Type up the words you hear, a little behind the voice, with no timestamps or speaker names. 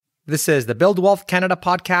This is the Build Wealth Canada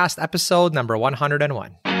podcast, episode number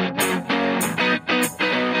 101.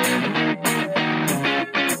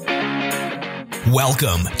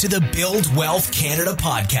 Welcome to the Build Wealth Canada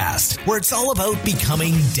podcast, where it's all about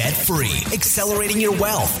becoming debt-free, accelerating your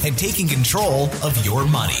wealth, and taking control of your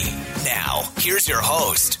money. Now, here's your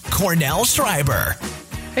host, Cornell Schreiber.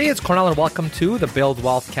 Hey, it's Cornell and welcome to the Build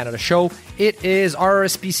Wealth Canada show. It is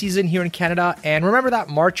RRSP season here in Canada, and remember that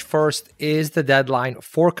March 1st is the deadline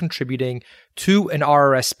for contributing to an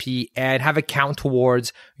RRSP and have it count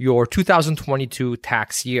towards your 2022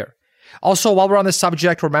 tax year. Also, while we're on the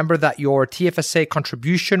subject, remember that your TFSA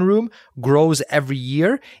contribution room grows every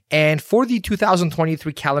year, and for the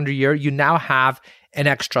 2023 calendar year, you now have an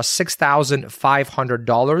extra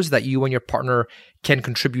 $6,500 that you and your partner can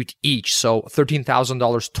contribute each. So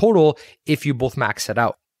 $13,000 total if you both max it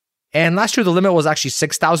out. And last year, the limit was actually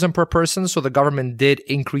 $6,000 per person. So the government did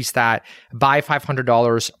increase that by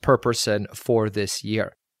 $500 per person for this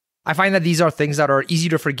year. I find that these are things that are easy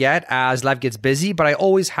to forget as life gets busy, but I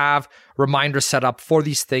always have reminders set up for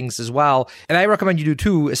these things as well. And I recommend you do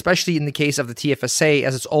too, especially in the case of the TFSA,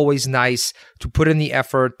 as it's always nice to put in the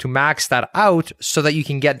effort to max that out so that you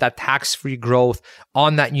can get that tax-free growth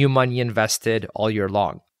on that new money invested all year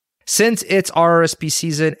long. Since it's RRSP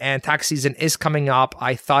season and tax season is coming up,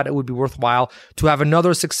 I thought it would be worthwhile to have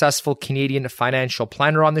another successful Canadian financial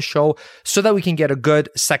planner on the show so that we can get a good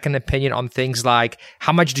second opinion on things like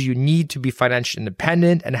how much do you need to be financially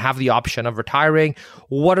independent and have the option of retiring?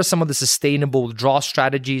 What are some of the sustainable withdrawal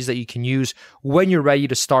strategies that you can use when you're ready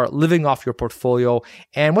to start living off your portfolio?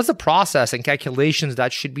 And what's the process and calculations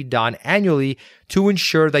that should be done annually to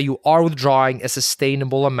ensure that you are withdrawing a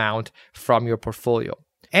sustainable amount from your portfolio?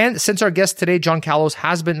 And since our guest today, John Kalos,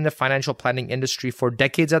 has been in the financial planning industry for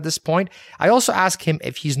decades at this point, I also asked him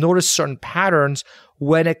if he's noticed certain patterns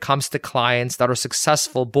when it comes to clients that are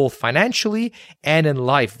successful both financially and in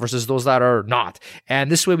life versus those that are not. And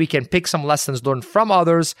this way we can pick some lessons learned from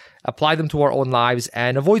others, apply them to our own lives,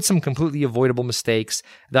 and avoid some completely avoidable mistakes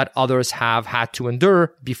that others have had to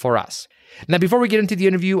endure before us. Now, before we get into the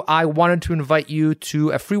interview, I wanted to invite you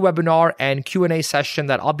to a free webinar and Q&A session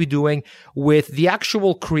that I'll be doing with the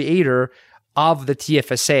actual creator of the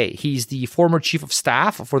TFSA. He's the former chief of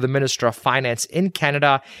staff for the Minister of Finance in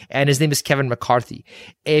Canada, and his name is Kevin McCarthy.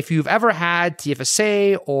 If you've ever had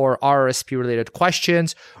TFSA or RRSP related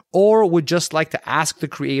questions, or would just like to ask the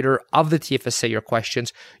creator of the TFSA your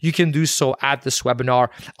questions, you can do so at this webinar.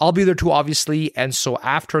 I'll be there too, obviously. And so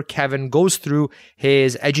after Kevin goes through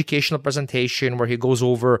his educational presentation where he goes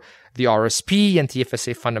over the RSP and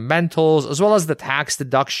TFSA fundamentals, as well as the tax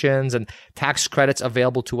deductions and tax credits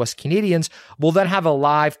available to us Canadians, we'll then have a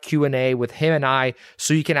live Q&A with him and I,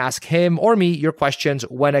 so you can ask him or me your questions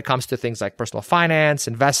when it comes to things like personal finance,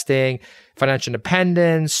 investing, financial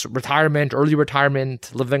independence, retirement, early retirement,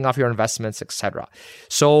 living off your investments, etc.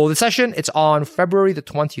 So the session, it's on February the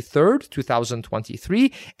 23rd,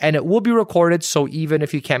 2023, and it will be recorded. So even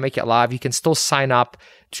if you can't make it live, you can still sign up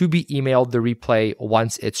to be emailed the replay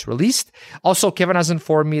once it's released. Also, Kevin has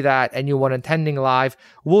informed me that anyone attending live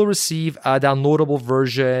will receive a downloadable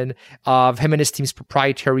version of him and his team's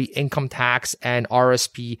proprietary income tax and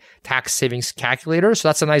RSP tax savings calculator. So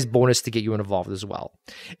that's a nice bonus to get you involved as well.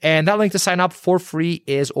 And that link to sign up for free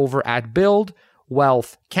is over at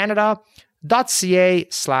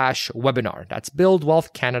buildwealthcanada.ca/webinar. That's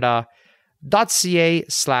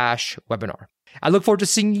buildwealthcanada.ca/webinar. I look forward to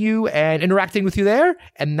seeing you and interacting with you there.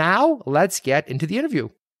 And now let's get into the interview.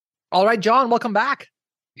 All right, John, welcome back.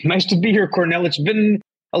 Nice to be here, Cornell. It's been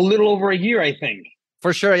a little over a year, I think.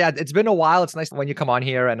 For sure. Yeah, it's been a while. It's nice when you come on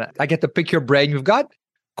here and I get to pick your brain. You've got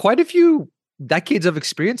quite a few decades of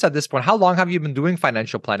experience at this point. How long have you been doing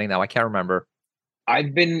financial planning now? I can't remember.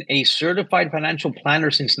 I've been a certified financial planner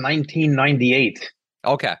since 1998.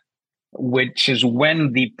 Okay. Which is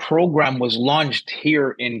when the program was launched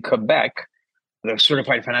here in Quebec, the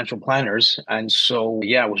certified financial planners. And so,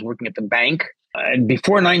 I was working at the bank. And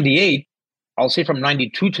before 98, I'll say from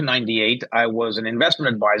 92 to 98, I was an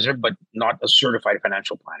investment advisor, but not a certified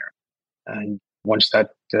financial planner. And once that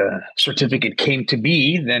certificate came to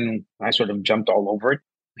be, then I sort of jumped all over it.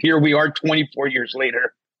 Here we are 24 years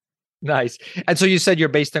later. Nice. And so you said you're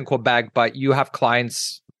based in Quebec, but you have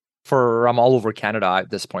clients from all over Canada at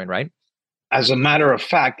this point, right? As a matter of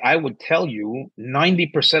fact, I would tell you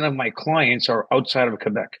 90% of my clients are outside of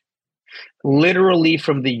Quebec. Literally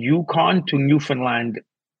from the Yukon to Newfoundland,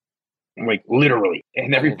 like literally,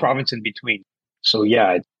 and every province in between. So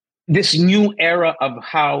this new era of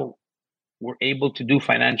how we're able to do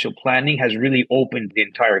financial planning has really opened the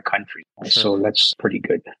entire country. Sure. So that's pretty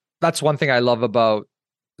good. That's one thing I love about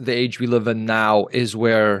the age we live in now is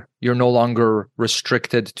where you're no longer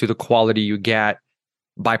restricted to the quality you get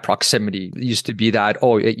by proximity. It used to be that,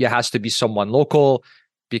 it has to be someone local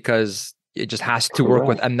because it just has to work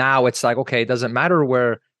with. And now it's like, okay, it doesn't matter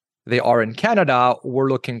where they are in Canada. We're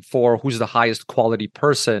looking for who's the highest quality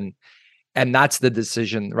person. And that's the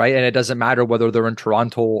decision, right? And it doesn't matter whether they're in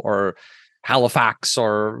Toronto or Halifax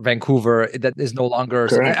or Vancouver. That is no longer.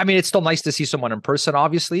 Correct. I mean, it's still nice to see someone in person,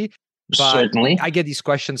 obviously. But certainly, I get these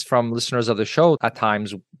questions from listeners of the show at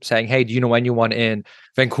times saying, hey, do you know anyone in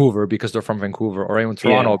Vancouver because they're from Vancouver, or anyone in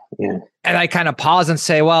Toronto? Yeah. And I kind of pause and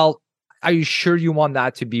say, well, are you sure you want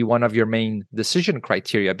that to be one of your main decision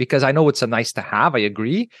criteria? Because I know it's a nice to have, I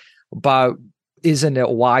agree, but isn't it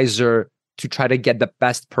wiser to try to get the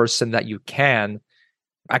best person that you can,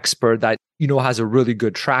 expert that has a really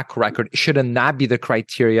good track record? Shouldn't that be the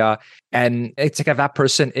criteria? And it's like, if that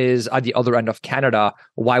person is at the other end of Canada,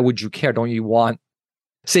 why would you care? Don't you want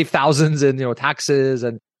save thousands in taxes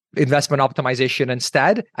and investment optimization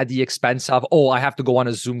instead at the expense of, I have to go on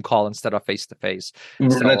a Zoom call instead of face to face?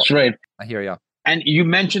 That's right. I hear you. And you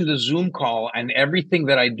mentioned the Zoom call, and everything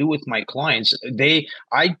that I do with my clients,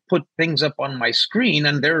 I put things up on my screen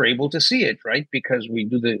and they're able to see it, right? Because we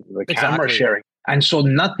do the camera sharing. And so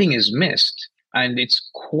nothing is missed. And it's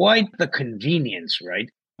quite the convenience, right?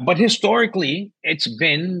 But historically, it's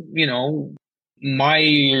been, my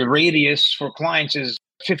radius for clients is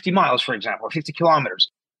 50 miles, for example, or 50 kilometers.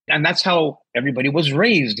 And that's how everybody was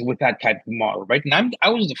raised with that type of model, right? And I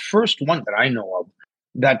was the first one that I know of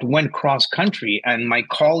that went cross country, and my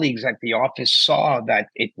colleagues at the office saw that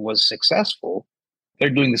it was successful. They're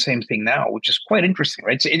doing the same thing now, which is quite interesting,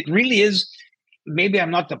 right? So it really is. Maybe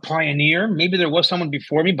I'm not the pioneer. Maybe there was someone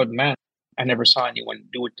before me, but man, I never saw anyone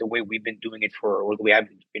do it the way we've been doing it or the way I've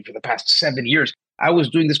been doing it for the past 7 years. I was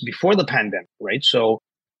doing this before the pandemic, right? So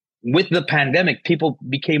with the pandemic, people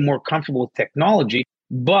became more comfortable with technology,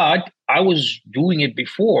 but I was doing it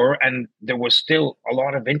before and there was still a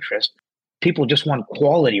lot of interest. People just want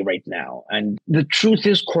quality right now. And the truth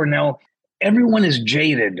is, Cornell, everyone is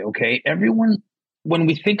jaded, okay? When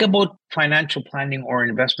we think about financial planning or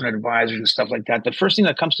investment advisors and stuff like that, the first thing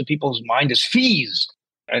that comes to people's mind is fees,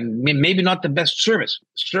 and maybe not the best service.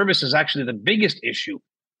 Service is actually the biggest issue.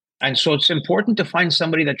 And so it's important to find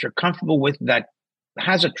somebody that you're comfortable with, that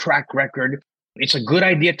has a track record. It's a good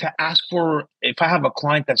idea to ask for, if I have a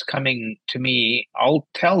client that's coming to me, I'll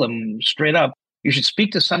tell them straight up, you should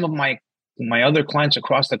speak to some of my other clients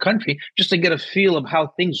across the country just to get a feel of how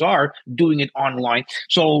things are doing it online.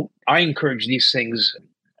 So I encourage these things,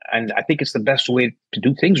 and I think it's the best way to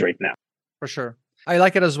do things right now. For sure. I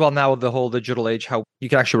like it as well now with the whole digital age, how you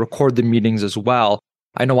can actually record the meetings as well.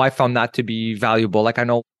 I know I found that to be valuable. Like I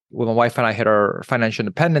know when my wife and I hit our financial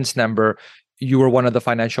independence number, you were one of the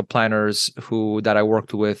financial planners that I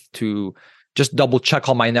worked with to just double check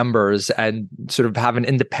all my numbers and sort of have an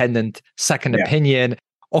independent second opinion.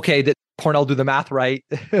 Okay, did Cornell do the math right?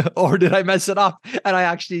 Or did I mess it up? And I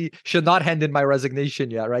actually should not hand in my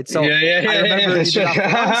resignation yet, right? So I remember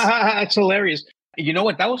that's hilarious. You know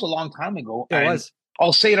what? That was a long time ago. It was.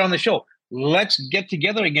 I'll say it on the show. Let's get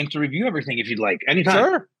together again to review everything if you'd like. Anytime.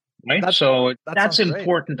 Sure. Right? That's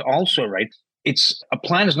important also, right? It's a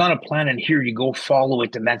plan is not a plan and here you go, follow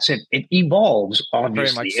it, and that's it. It evolves,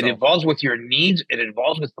 obviously. It evolves with your needs. It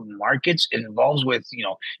evolves with the markets. It evolves with,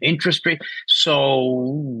 interest rate.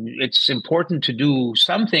 So it's important to do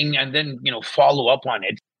something and then, follow up on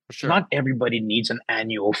it. Sure. Not everybody needs an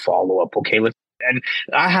annual follow-up, okay? And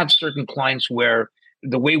I have certain clients where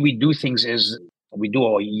the way we do things is we do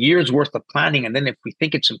a year's worth of planning, and then if we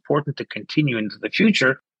think it's important to continue into the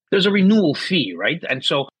future, there's a renewal fee, right? And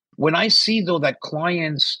so when I see, though, that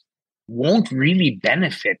clients won't really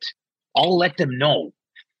benefit, I'll let them know.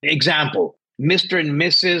 Example, Mr. and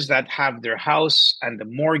Mrs. that have their house and the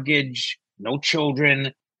mortgage, no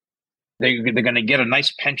children, they're going to get a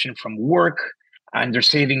nice pension from work, and they're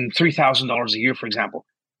saving $3,000 a year, for example.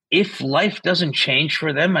 If life doesn't change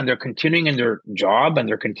for them and they're continuing in their job and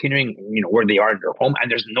they're continuing, where they are in their home,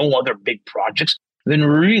 and there's no other big projects, then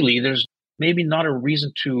really there's maybe not a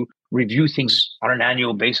reason to review things on an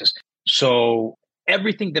annual basis. So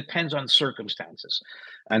everything depends on circumstances.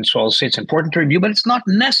 And so I'll say it's important to review, but it's not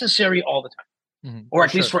necessary all the time, or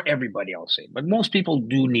at least for everybody, I'll say. But most people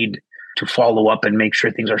do need to follow up and make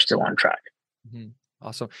sure things are still on track.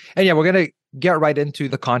 Awesome. And yeah, we're going to get right into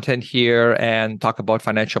the content here and talk about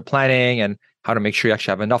financial planning and how to make sure you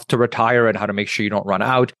actually have enough to retire and how to make sure you don't run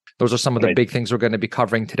out. Those are some of the big things we're going to be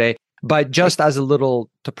covering today. But just as a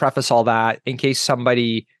little to preface all that, in case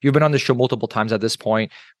somebody, you've been on the show multiple times at this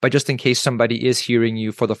point, but just in case somebody is hearing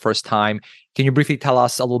you for the first time, can you briefly tell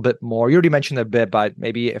us a little bit more? You already mentioned a bit, but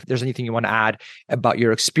maybe if there's anything you want to add about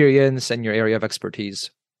your experience and your area of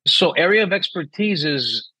expertise. So area of expertise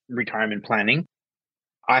is retirement planning.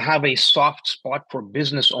 I have a soft spot for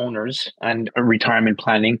business owners and retirement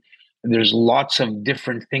planning. There's lots of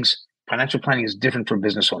different things. Financial planning is different for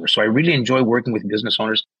business owners. So I really enjoy working with business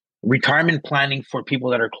owners. Retirement planning for people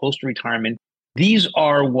that are close to retirement. These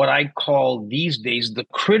are what I call these days the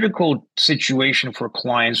critical situation for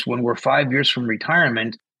clients when we're 5 years from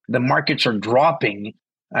retirement. The markets are dropping.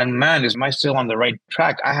 And man, am I still on the right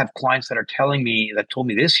track? I have clients that told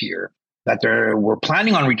me this year that we're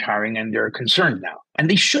planning on retiring and they're concerned now. And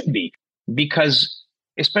they should be, because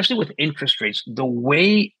especially with interest rates, the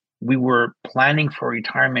way we were planning for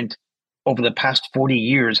retirement over the past 40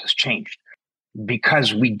 years has changed,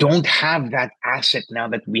 because we don't have that asset now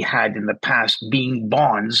that we had in the past, being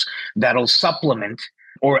bonds that'll supplement,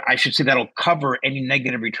 or I should say that'll cover any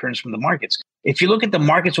negative returns from the markets. If you look at the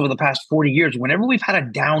markets over the past 40 years, whenever we've had a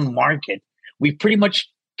down market, we've pretty much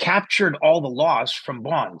captured all the loss from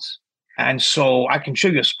bonds. And so I can show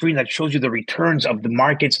you a screen that shows you the returns of the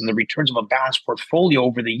markets and the returns of a balanced portfolio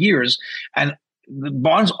over the years. And the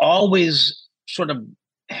bonds always sort of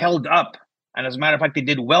held up. And as a matter of fact, they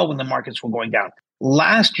did well when the markets were going down.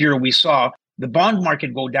 Last year, we saw the bond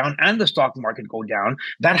market go down and the stock market go down.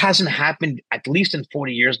 That hasn't happened at least in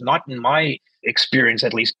 40 years, not in my experience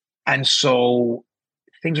at least. And so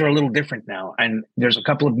things are a little different now. And there's a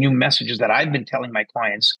couple of new messages that I've been telling my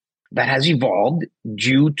clients that has evolved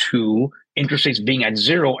due to interest rates being at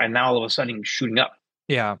zero and now all of a sudden shooting up.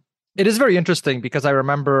 Yeah, it is very interesting because I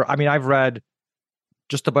remember, I've read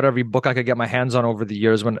just about every book I could get my hands on over the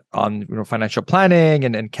years on financial planning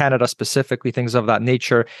and in Canada specifically, things of that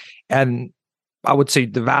nature. And I would say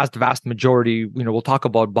the vast majority, we'll talk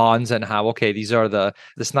about bonds and how, okay, these are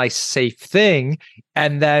this nice safe thing.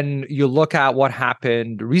 And then you look at what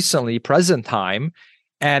happened recently, present time.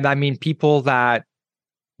 And people that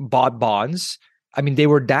bought bonds, they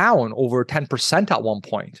were down over 10% at one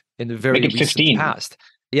point in the very recent past.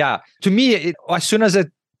 Yeah. To me, as soon as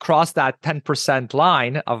it crossed that 10%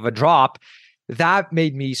 line of a drop, that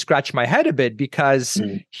made me scratch my head a bit, because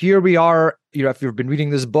here we are, if you've been reading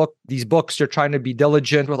these books, you're trying to be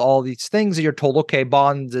diligent with all these things and you're told, okay,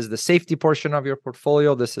 bonds is the safety portion of your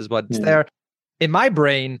portfolio. This is what's there. In my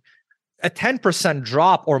brain, a 10%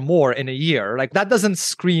 drop or more in a year, like that doesn't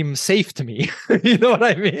scream safe to me. You know what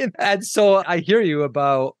I mean? And so I hear you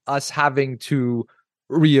about us having to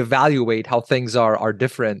reevaluate how things are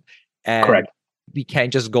different. And correct. We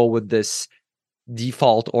can't just go with this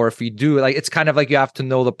default, or if we do, like, it's kind of like you have to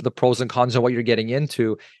know the pros and cons of what you're getting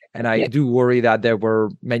into. And I do worry that there were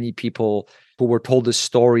many people who were told this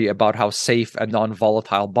story about how safe and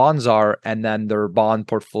non-volatile bonds are, and then their bond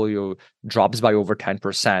portfolio drops by over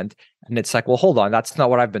 10%. And it's like, well, hold on, that's not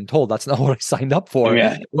what I've been told. That's not what I signed up for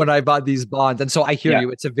when I bought these bonds. And so I hear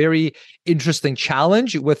you. It's a very interesting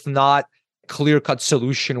challenge with not clear-cut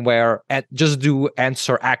solution where just do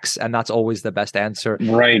answer X and that's always the best answer.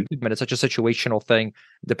 Right. But it's such a situational thing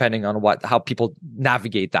depending on how people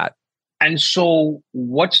navigate that. And so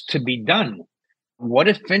what's to be done? What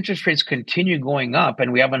if interest rates continue going up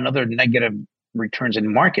and we have another negative returns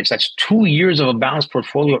in markets? That's 2 years of a balanced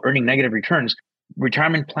portfolio earning negative returns.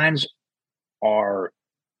 Retirement plans are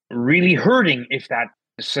really hurting if that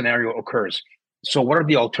scenario occurs. So what are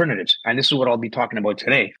the alternatives? And this is what I'll be talking about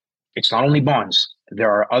today. It's not only bonds. There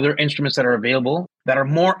are other instruments that are available that are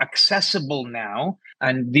more accessible now.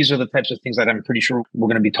 And these are the types of things that I'm pretty sure we're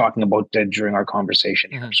going to be talking about during our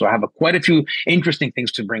conversation here. So I have quite a few interesting things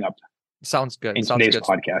to bring up. Sounds good. In today's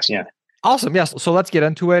podcast. Yeah. Awesome. Yes. So let's get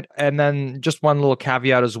into it. And then just one little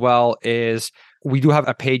caveat as well is we do have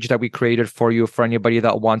a page that we created for you for anybody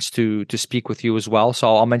that wants to speak with you as well.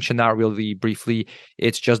 So I'll mention that really briefly.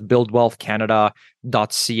 It's just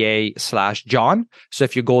buildwealthcanada.ca/John. So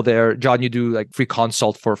if you go there, John, you do like free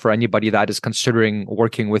consult for anybody that is considering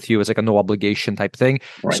working with you as like a no obligation type thing.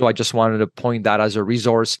 Right. So I just wanted to point that as a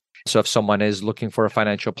resource. So if someone is looking for a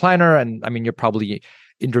financial planner, and you're probably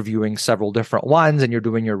interviewing several different ones and you're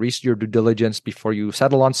doing your research, your due diligence before you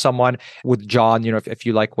settle on someone, with John, if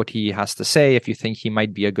you like what he has to say, if you think he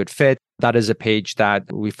might be a good fit, that is a page that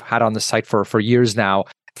we've had on the site for years now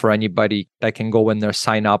for anybody that can go in there,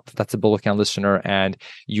 sign up. That's a Build Wealth Canada listener, and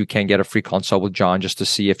you can get a free consult with John just to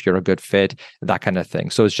see if you're a good fit, that kind of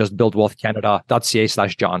thing. So it's just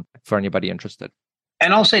buildwealthcanada.ca/John for anybody interested.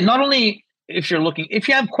 And I'll say, not only if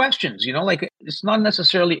you have questions, like it's not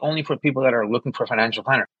necessarily only for people that are looking for a financial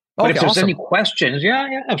planner. But Okay, if there's awesome. any questions,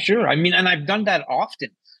 yeah, sure. I mean, and I've done that often.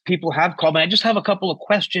 People have called me. I just have a couple of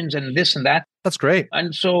questions and this and that. That's great.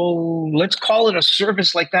 And so let's call it a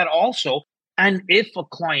service like that also. And if a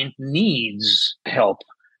client needs help,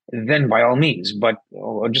 then by all means. But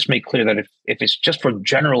I'll just make clear that if it's just for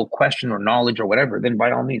general question or knowledge or whatever, then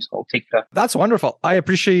by all means, I'll take that. That's wonderful. I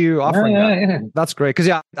appreciate you offering that. Yeah. That's great. Because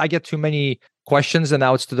I get too many questions, and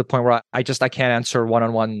now it's to the point where I can't answer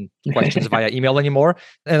one-on-one questions via email anymore.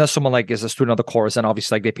 And as someone is a student of the course, and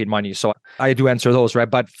obviously they paid money, so I do answer those, right?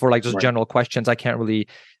 But for just general questions, I can't really.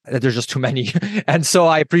 There's just too many. And so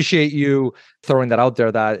I appreciate you throwing that out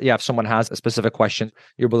there that, if someone has a specific question,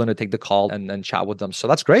 you're willing to take the call and chat with them. So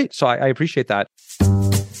that's great. So I appreciate that.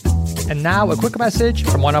 And now a quick message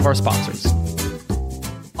from one of our sponsors.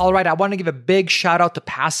 All right, I want to give a big shout out to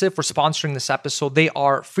Passive for sponsoring this episode. They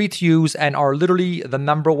are free to use and are literally the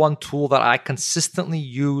number one tool that I consistently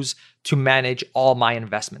use to manage all my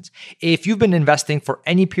investments. If you've been investing for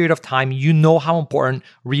any period of time, you know how important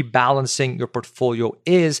rebalancing your portfolio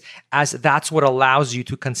is, as that's what allows you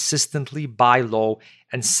to consistently buy low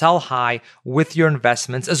and sell high with your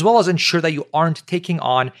investments, as well as ensure that you aren't taking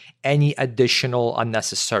on any additional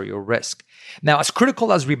unnecessary risk. Now, as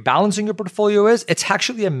critical as rebalancing your portfolio is, it's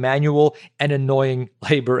actually a manual and annoying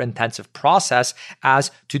labor-intensive process,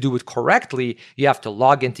 as to do it correctly, you have to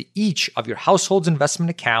log into each of your household's investment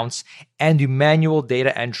accounts and do manual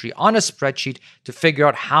data entry on a spreadsheet to figure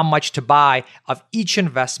out how much to buy of each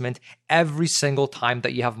investment every single time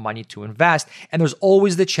that you have money to invest. And there's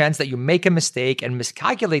always the chance that you make a mistake and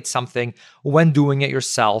miscalculate something when doing it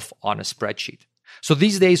yourself on a spreadsheet. So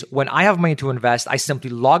these days, when I have money to invest, I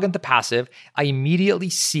simply log into Passive. I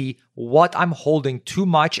immediately see what I'm holding too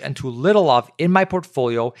much and too little of in my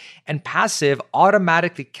portfolio, and Passive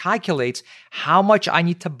automatically calculates how much I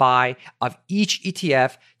need to buy of each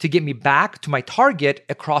ETF to get me back to my target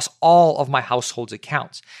across all of my household's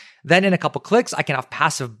accounts. Then in a couple clicks, I can have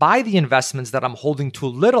Passive buy the investments that I'm holding too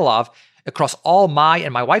little of across all my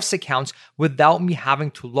and my wife's accounts without me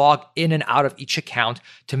having to log in and out of each account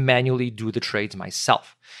to manually do the trades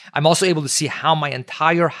myself. I'm also able to see how my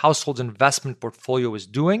entire household's investment portfolio is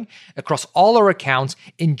doing across all our accounts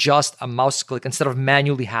in just a mouse click, instead of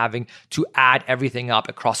manually having to add everything up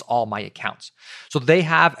across all my accounts. So they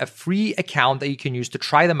have a free account that you can use to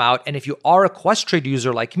try them out. And if you are a Questrade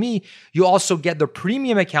user like me, you also get their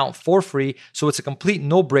premium account for free. So it's a complete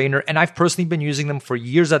no-brainer. And I've personally been using them for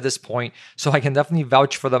years at this point, so I can definitely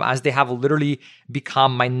vouch for them, as they have literally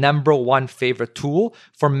become my number one favorite tool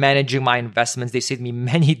for managing my investments. They save me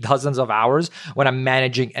many dozens of hours when I'm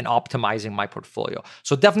managing and optimizing my portfolio.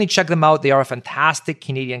 So definitely check them out. They are a fantastic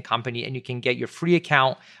Canadian company, and you can get your free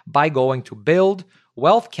account by going to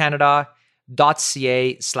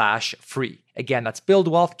buildwealthcanada.ca/free. Again, that's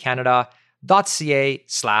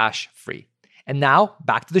buildwealthcanada.ca/free. And now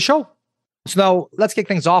back to the show. So now let's kick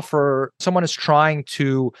things off. For someone who's trying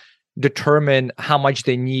to determine how much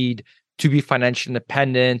they need to be financially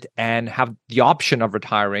independent and have the option of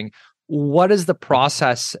retiring, what is the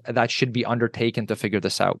process that should be undertaken to figure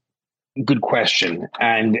this out? Good question.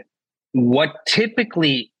 And what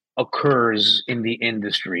typically occurs in the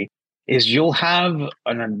industry is you'll have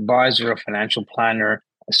an advisor, a financial planner,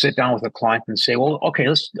 sit down with a client and say, well, okay,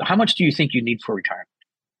 how much do you think you need for retirement?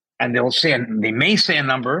 And they may say a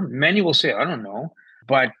number. Many will say, I don't know.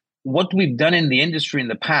 But what we've done in the industry in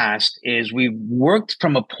the past is we've worked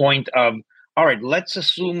from a point of, all right, let's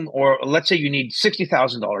assume, or let's say you need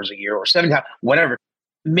 $60,000 a year or $70,000, whatever.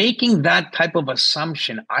 Making that type of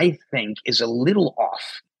assumption, I think, is a little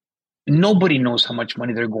off. Nobody knows how much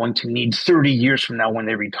money they're going to need 30 years from now when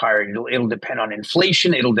they retire. It'll depend on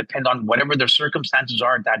inflation. It'll depend on whatever their circumstances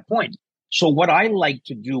are at that point. So what I like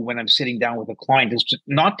to do when I'm sitting down with a client is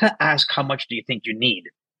not to ask how much do you think you need,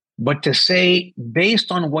 but to say,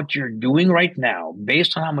 based on what you're doing right now,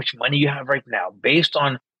 based on how much money you have right now, based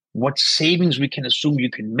on what savings we can assume you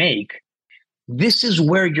can make, this is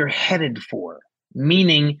where you're headed for.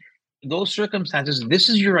 Meaning, those circumstances, this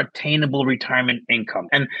is your attainable retirement income.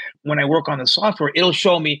 And when I work on the software, it'll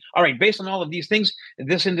show me, all right, based on all of these things,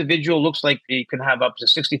 this individual looks like they can have up to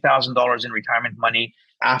 $60,000 in retirement money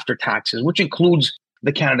after taxes, which includes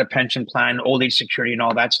the Canada Pension Plan, old age security, and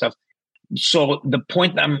all that stuff. So the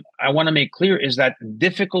point that I want to make clear is that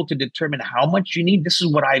difficult to determine how much you need. This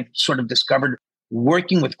is what I've sort of discovered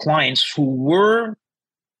working with clients who were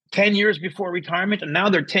 10 years before retirement, and now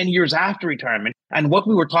they're 10 years after retirement. And what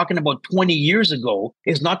we were talking about 20 years ago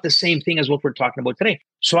is not the same thing as what we're talking about today.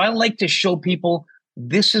 So I like to show people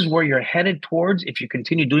this is where you're headed towards if you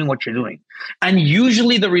continue doing what you're doing. And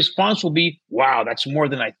usually the response will be, wow, that's more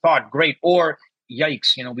than I thought. Great. Or,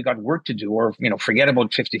 yikes, we got work to do, or, forget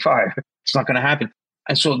about 55. It's not going to happen.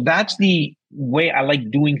 And so that's the way I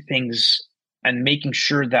like doing things, and making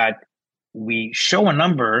sure that we show a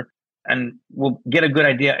number and we'll get a good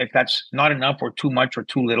idea if that's not enough or too much or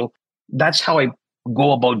too little. That's how I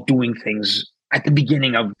go about doing things at the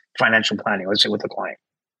beginning of financial planning, let's say with a client.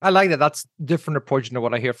 I like that. That's different approach than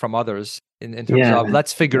what I hear from others in terms of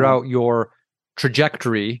let's figure out your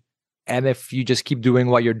trajectory. And if you just keep doing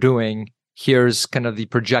what you're doing, here's kind of the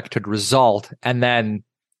projected result. And then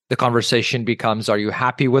the conversation becomes, are you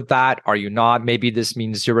happy with that? Are you not? Maybe this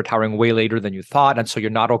means you're retiring way later than you thought, and so you're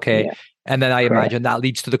not okay. Yeah. And then I imagine that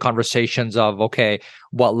leads to the conversations of, okay,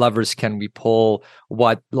 what levers can we pull?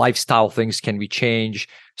 What lifestyle things can we change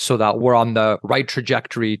so that we're on the right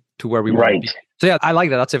trajectory to where we want to be? So yeah, I like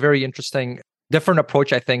that. That's a very interesting, different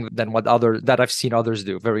approach, I think, than that I've seen others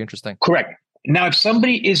do. Very interesting. Correct. Now, if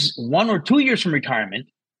somebody is 1 or 2 years from retirement,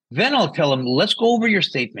 then I'll tell them, let's go over your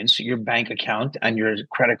statements, your bank account and your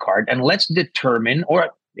credit card, and let's determine, or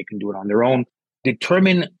they can do it on their own,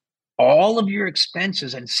 determine all of your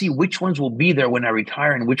expenses and see which ones will be there when I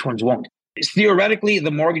retire and which ones won't. Theoretically,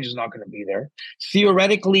 the mortgage is not going to be there.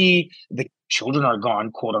 Theoretically, the children are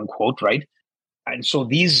gone, quote unquote, right? And so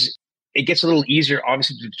it gets a little easier,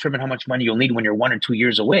 obviously, to determine how much money you'll need when you're 1 or 2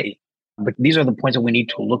 years away. But these are the points that we need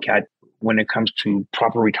to look at when it comes to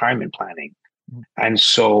proper retirement planning. And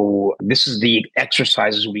so this is the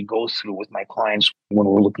exercises we go through with my clients when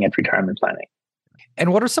we're looking at retirement planning.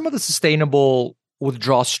 And what are some of the sustainable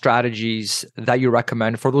withdrawal strategies that you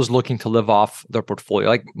recommend for those looking to live off their portfolio?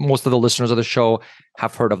 Like most of the listeners of the show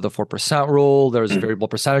have heard of the 4% rule. There's variable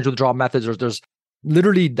percentage withdrawal methods. There's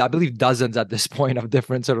literally, I believe, dozens at this point of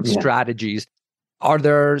different sort of strategies. Are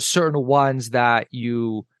there certain ones that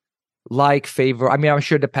you favor? I mean, I'm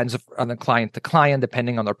sure it depends on the client to client,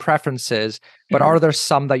 depending on their preferences, but are there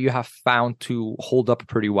some that you have found to hold up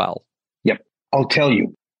pretty well? Yep. I'll tell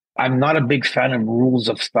you, I'm not a big fan of rules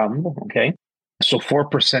of thumb. Okay. So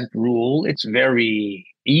 4% rule, it's very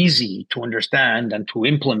easy to understand and to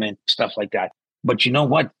implement stuff like that. But you know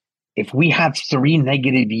what? If we have 3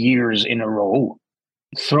 negative years in a row,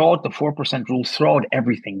 throw out the 4% rule, throw out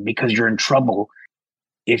everything, because you're in trouble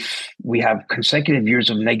if we have consecutive years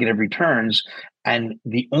of negative returns and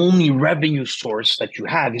the only revenue source that you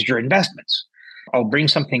have is your investments. I'll bring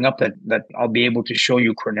something up that I'll be able to show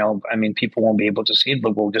you, Cornell. I mean, people won't be able to see it,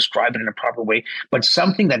 but we'll describe it in a proper way. But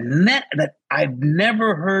something that I've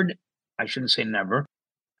never heard, I shouldn't say never,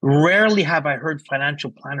 rarely have I heard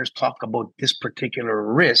financial planners talk about this particular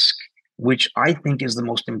risk, which I think is the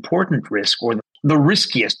most important risk, or the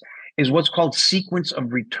riskiest, is what's called sequence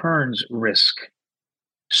of returns risk.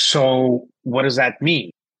 So what does that mean?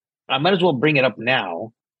 I might as well bring it up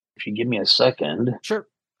now, if you give me a second. Sure.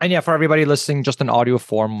 And yeah, for everybody listening, just in audio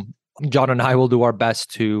form, John and I will do our best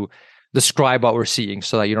to describe what we're seeing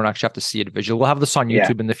so that you don't actually have to see it visual. We'll have this on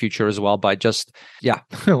YouTube in the future as well, but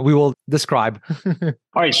we will describe. All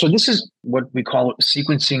right. So this is what we call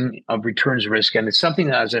sequencing of returns risk. And it's something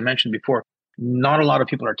that, as I mentioned before, not a lot of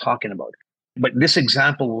people are talking about. But this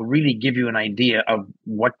example will really give you an idea of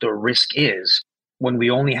what the risk is when we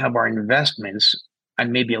only have our investments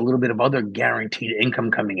and maybe a little bit of other guaranteed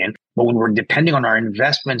income coming in. But when we're depending on our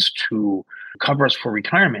investments to cover us for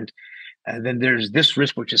retirement, then there's this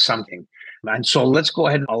risk, which is something. And so let's go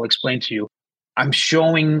ahead and I'll explain to you. I'm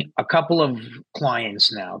showing a couple of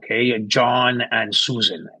clients now, okay? John and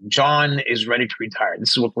Susan. John is ready to retire.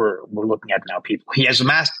 This is what we're looking at now, people. He has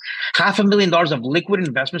amassed $500,000 of liquid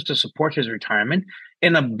investments to support his retirement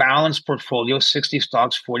in a balanced portfolio, 60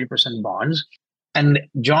 stocks, 40% bonds. And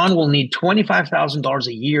John will need $25,000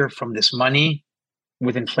 a year from this money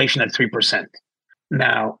with inflation at 3%.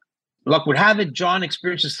 Now, luck would have it, John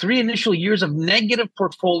experiences 3 initial years of negative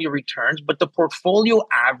portfolio returns, but the portfolio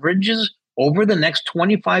averages over the next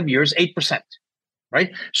 25 years, 8%,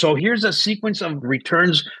 right? So here's a sequence of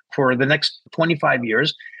returns for the next 25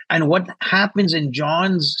 years. And what happens in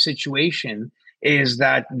John's situation is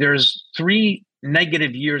that there's 3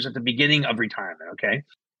 negative years at the beginning of retirement, okay?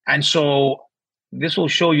 And so this will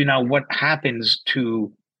show you now what happens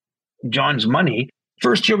to John's money.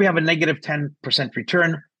 First year, we have a negative 10%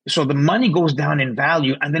 return. So the money goes down in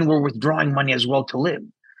value, and then we're withdrawing money as well to live.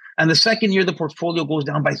 And the second year, the portfolio goes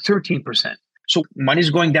down by 13%. So money's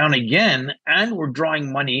going down again, and we're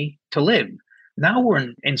drawing money to live. Now we're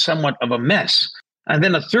in somewhat of a mess. And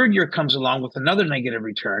then a third year comes along with another negative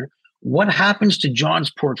return. What happens to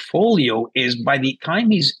John's portfolio is by the time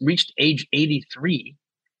he's reached age 83,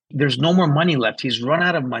 there's no more money left. He's run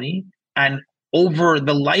out of money. And over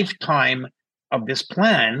the lifetime of this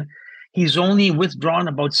plan, he's only withdrawn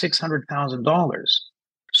about $600,000.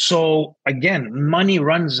 So again, money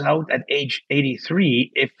runs out at age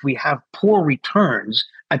 83 if we have poor returns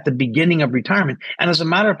at the beginning of retirement. And as a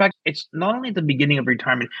matter of fact, it's not only at the beginning of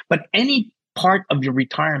retirement, but any part of your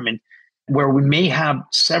retirement where we may have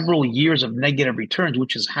several years of negative returns,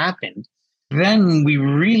 which has happened, then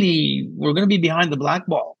we're going to be behind the black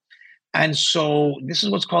ball. And so this is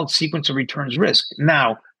what's called sequence of returns risk.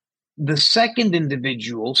 Now, the second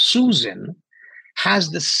individual, Susan, has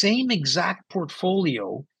the same exact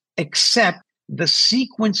portfolio, except the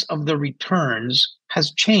sequence of the returns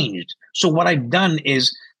has changed. So what I've done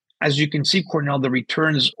is, as you can see, Cornell, the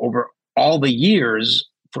returns over all the years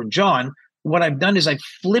for John, what I've done is I've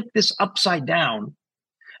flipped this upside down.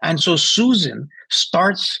 And so Susan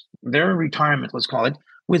starts their retirement, let's call it,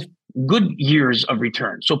 with good years of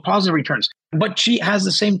return, so positive returns. But she has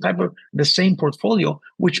the same portfolio,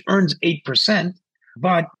 which earns 8%,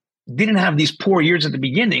 but didn't have these poor years at the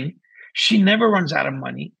beginning. She never runs out of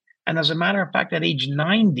money. And as a matter of fact, at age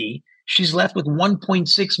 90, she's left with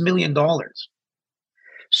 $1.6 million.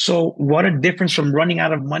 So what a difference from running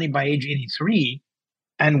out of money by age 83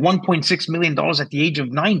 and $1.6 million at the age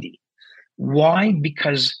of 90. Why?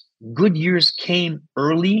 Because good years came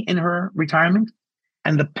early in her retirement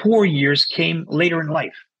and the poor years came later in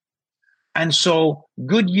life. And so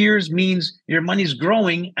good years means your money's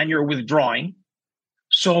growing and you're withdrawing.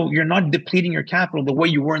 So you're not depleting your capital the way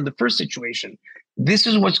you were in the first situation. This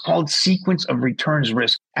is what's called sequence of returns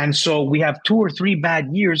risk. And so we have 2 or 3 bad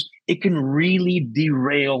years, it can really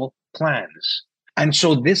derail plans. And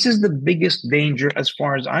so this is the biggest danger as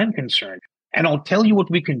far as I'm concerned. And I'll tell you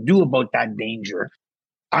what we can do about that danger.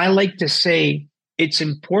 I like to say it's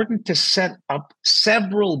important to set up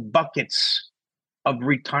several buckets of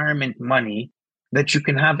retirement money that you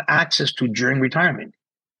can have access to during retirement.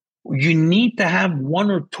 You need to have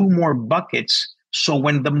 1 or 2 more buckets. So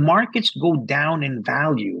when the markets go down in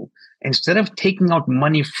value, instead of taking out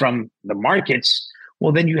money from the markets,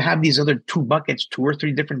 well, then you have these other 2 buckets, 2 or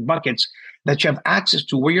 3 different buckets that you have access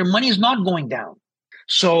to where your money is not going down.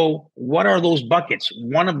 So what are those buckets?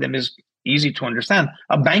 One of them is easy to understand,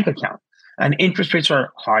 a bank account. And interest rates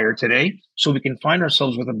are higher today, so we can find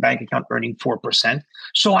ourselves with a bank account earning 4%.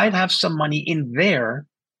 So I'd have some money in there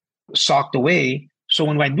socked away. So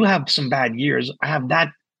when I do have some bad years, I have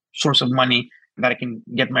that source of money that I can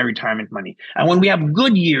get my retirement money. And when we have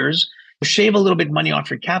good years, shave a little bit money off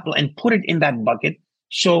your capital and put it in that bucket.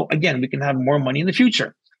 So again, we can have more money in the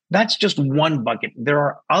future. That's just one bucket. There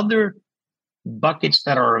are other buckets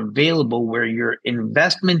that are available where your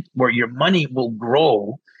investment, where your money will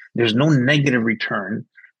grow. There's no negative return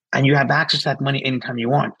and you have access to that money anytime you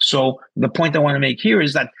want. So the point I want to make here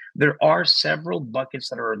is that there are several buckets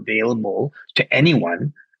that are available to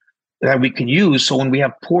anyone that we can use. So when we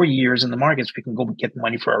have poor years in the markets, we can go get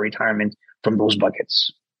money for our retirement from those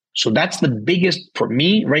buckets. So that's the biggest for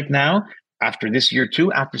me right now, after this year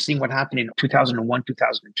too, after seeing what happened in 2001,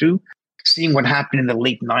 2002, seeing what happened in the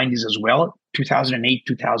late 90s as well, 2008,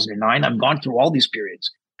 2009. I've gone through all these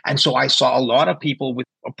periods. And so I saw a lot of people with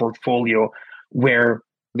a portfolio where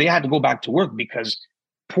they had to go back to work because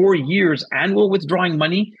poor years and we're withdrawing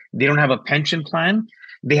money. They don't have a pension plan.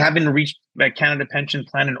 They haven't reached a Canada Pension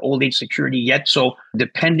Plan and old age security yet. So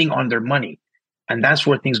depending on their money. And that's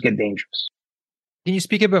where things get dangerous. Can you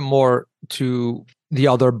speak a bit more to the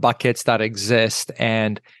other buckets that exist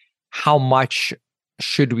and how much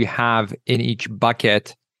should we have in each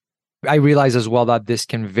bucket? I realize as well that this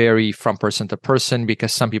can vary from person to person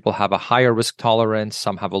because some people have a higher risk tolerance,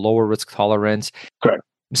 some have a lower risk tolerance. Correct.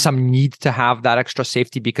 Some need to have that extra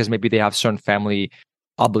safety because maybe they have certain family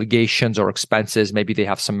obligations or expenses. Maybe they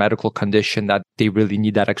have some medical condition that they really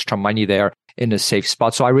need that extra money there in a safe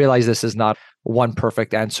spot. So I realize this is not one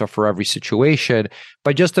perfect answer for every situation,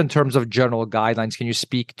 but just in terms of general guidelines, can you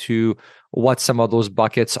speak to what some of those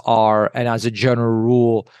buckets are? And as a general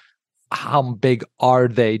rule, how big are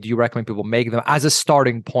they? Do you recommend people make them as a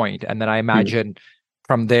starting point? And then I imagine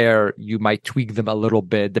from there, you might tweak them a little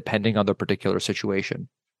bit depending on the particular situation.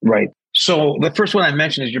 Right. So the first one I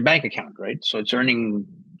mentioned is your bank account, right? So it's earning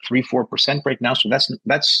 3-4% right now. So that's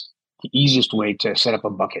the easiest way to set up a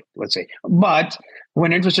bucket, let's say. But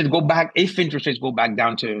when interest rates go back, if interest rates go back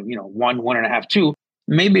down to 1.5, 2,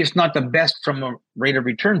 maybe it's not the best from a rate of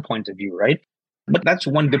return point of view, right? But that's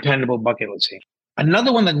one dependable bucket, let's say.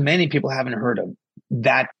 Another one that many people haven't heard of,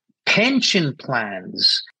 that pension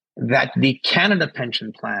plans that the Canada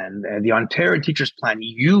Pension Plan, the Ontario Teachers Plan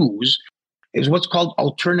use is what's called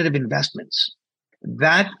alternative investments.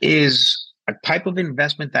 That is a type of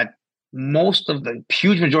investment that most of the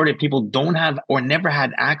huge majority of people don't have or never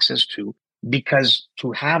had access to, because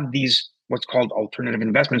to have these what's called alternative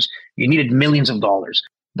investments, you needed millions of dollars.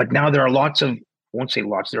 But now there are lots of, I won't say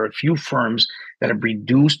lots, there are a few firms that have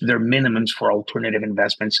reduced their minimums for alternative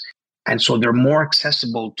investments. And so they're more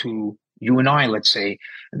accessible to you and I, let's say,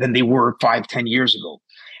 than they were 5-10 years ago.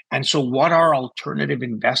 And so what are alternative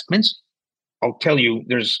investments? I'll tell you,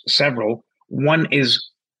 there's several. One is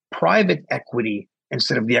private equity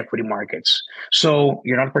instead of the equity markets. So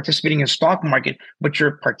you're not participating in stock market, but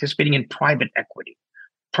you're participating in private equity,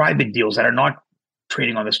 private deals that are not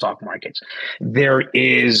trading on the stock markets. There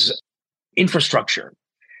is infrastructure.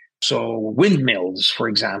 So windmills, for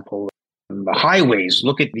example, the highways.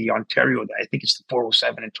 Look at the Ontario, I think it's the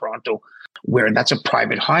 407 in Toronto, where that's a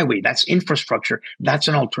private highway. That's infrastructure. That's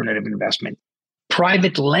an alternative investment.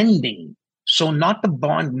 Private lending. So not the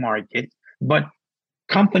bond market, but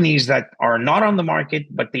companies that are not on the market,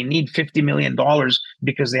 but they need $50 million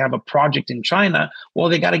because they have a project in China. Well,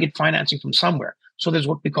 they got to get financing from somewhere. So there's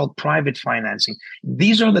what we call private financing.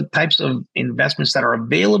 These are the types of investments that are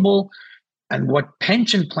available and what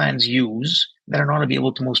pension plans use that are not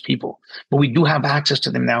available to most people. But we do have access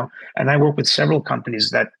to them now. And I work with several companies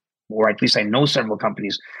that, or at least I know several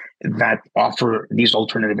companies that offer these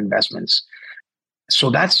alternative investments. So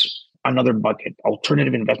that's another bucket,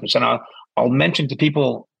 alternative investments. And I'll mention to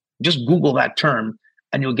people, just Google that term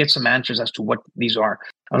and you'll get some answers as to what these are.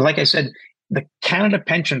 And like I said, the Canada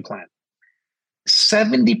Pension Plan,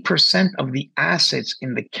 70% of the assets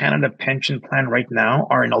in the Canada Pension Plan right now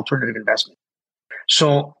are in alternative investment.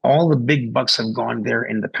 So all the big bucks have gone there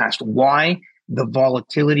in the past. Why? The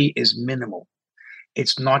volatility is minimal.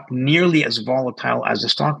 It's not nearly as volatile as the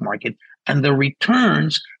stock market. And the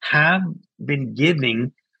returns have been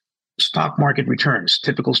giving stock market returns,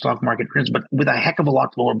 typical stock market returns, but with a heck of a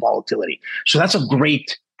lot lower volatility. So that's a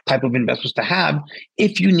great type of investments to have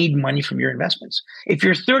if you need money from your investments. If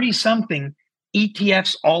you're 30-something,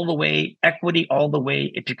 ETFs all the way, equity all the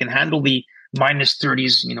way, if you can handle the minus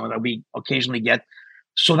 30s, that we occasionally get.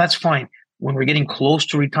 So that's fine. When we're getting close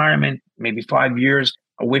to retirement, maybe 5 years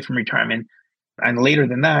away from retirement, and later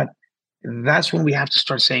than that, that's when we have to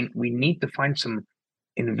start saying we need to find some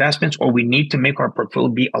investments, or we need to make our portfolio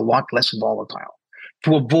be a lot less volatile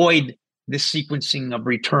to avoid this sequencing of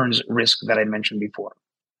returns risk that I mentioned before.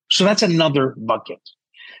 So that's another bucket.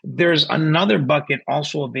 There's another bucket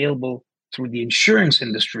also available through the insurance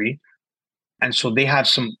industry. And so they have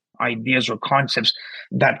some ideas or concepts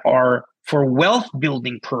that are for wealth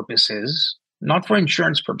building purposes, not for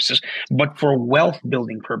insurance purposes, but for wealth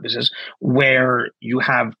building purposes, where you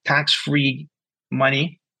have tax-free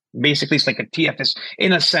money. Basically, it's like a TFS.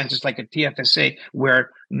 In a sense, it's like a TFSA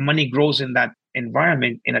where money grows in that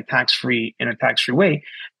environment in a tax-free way,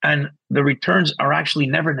 and the returns are actually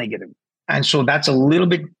never negative. And so that's a little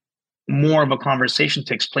bit more of a conversation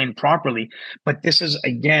to explain properly. But this is,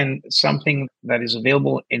 again, something that is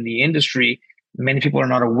available in the industry. Many people are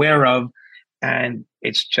not aware of, and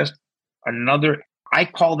it's just another, I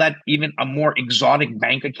call that even a more exotic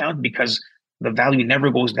bank account because the value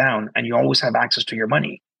never goes down and you always have access to your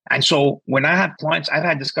money. And so when I have clients, I've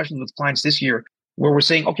had discussions with clients this year where we're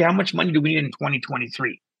saying, okay, how much money do we need in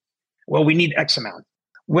 2023? Well, we need X amount.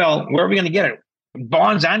 Well, where are we going to get it?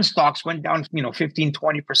 Bonds and stocks went down, 15,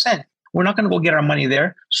 20%. We're not going to go get our money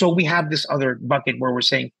there. So we have this other bucket where we're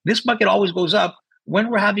saying this bucket always goes up. When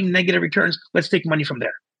we're having negative returns, let's take money from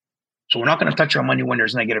there. So we're not going to touch our money when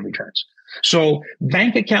there's negative returns. So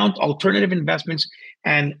bank account, alternative investments,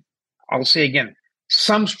 and I'll say again,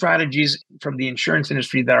 some strategies from the insurance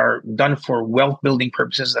industry that are done for wealth building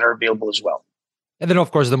purposes that are available as well. And then,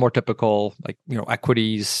 of course, the more typical,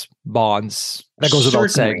 equities, bonds, that goes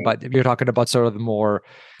without saying. But if you're talking about sort of the more,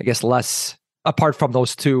 I guess, less apart from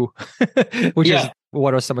those two, which is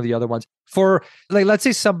what are some of the other ones? For, let's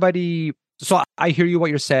say somebody, so I hear you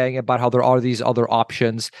what you're saying about how there are these other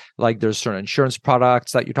options, like there's certain insurance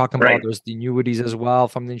products that you're talking about. There's the annuities as well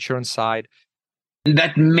from the insurance side.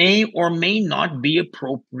 That may or may not be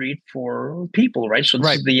appropriate for people, right? So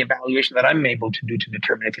this is the evaluation that I'm able to do to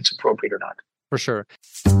determine if it's appropriate or not. For sure.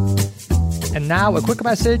 And now a quick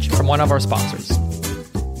message from one of our sponsors.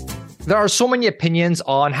 There are so many opinions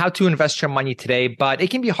on how to invest your money today, but it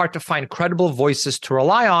can be hard to find credible voices to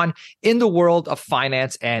rely on in the world of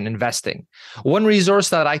finance and investing. One resource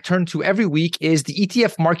that I turn to every week is the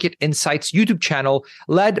ETF Market Insights YouTube channel,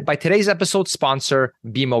 led by today's episode sponsor,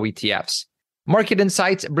 BMO ETFs. Market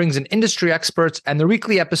Insights brings in industry experts, and the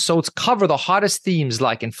weekly episodes cover the hottest themes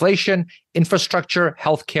like inflation, infrastructure,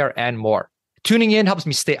 healthcare, and more. Tuning in helps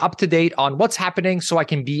me stay up to date on what's happening so I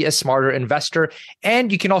can be a smarter investor.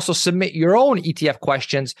 And you can also submit your own ETF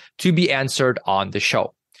questions to be answered on the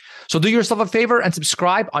show. So do yourself a favor and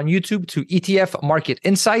subscribe on YouTube to ETF Market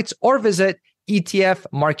Insights or visit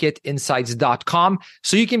etfmarketinsights.com,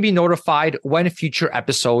 so you can be notified when future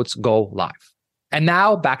episodes go live. And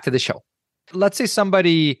now back to the show. Let's say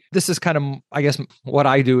somebody, this is kind of, I guess what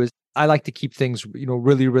I do is I like to keep things,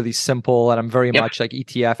 really, really simple. And I'm very much like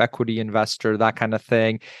ETF equity investor, that kind of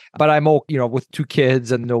thing. But I'm, with 2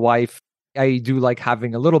 kids and a wife, I do like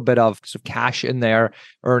having a little bit of sort of cash in there,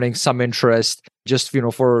 earning some interest, just,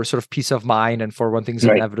 for sort of peace of mind and for when things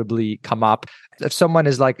inevitably come up. If someone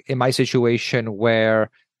is like in my situation where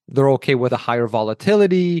they're okay with a higher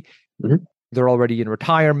volatility, they're already in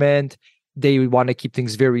retirement, they want to keep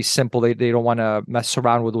things very simple. They don't want to mess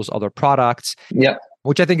around with those other products. Yeah.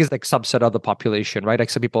 Which I think is like subset of the population, right? Like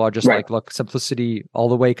some people are just like, look, simplicity all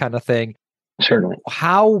the way kind of thing. Certainly.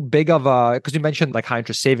 How big of because you mentioned like high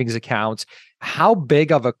interest savings accounts, how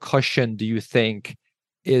big of a cushion do you think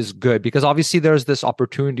is good? Because obviously there's this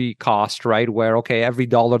opportunity cost, right? Where, okay, every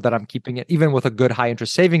dollar that I'm keeping it, even with a good high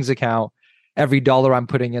interest savings account, every dollar I'm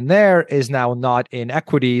putting in there is now not in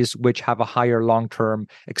equities, which have a higher long-term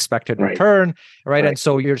expected return, right? And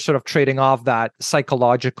so you're sort of trading off that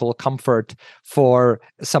psychological comfort for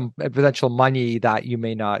some potential money that you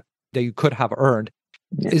could have earned.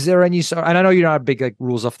 Is there any, and I know you're not a big like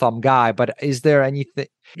rules of thumb guy, but is there anything,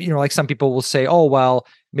 like some people will say, oh, well,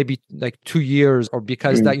 maybe like 2 years, or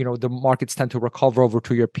because that, the markets tend to recover over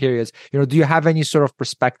 2-year periods. Do you have any sort of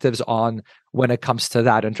perspectives on when it comes to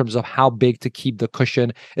that in terms of how big to keep the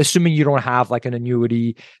cushion, assuming you don't have like an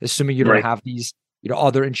annuity, assuming you don't have these,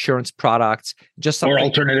 other insurance products, just something, or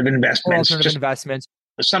alternative investments,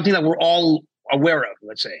 something that we're all aware of,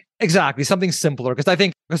 let's say. Exactly. Something simpler. Because I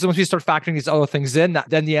think once we start factoring these other things in,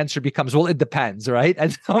 then the answer becomes, well, it depends, right?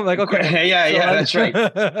 And so I'm like, okay. That's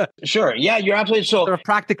right. Sure. Yeah, you're absolutely so. Sort of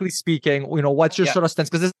practically speaking, what's your sort of stance?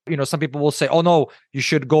 Because some people will say, oh no, you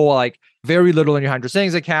should go like very little in your 100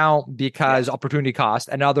 savings account because opportunity cost.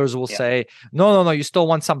 And others will say, no, you still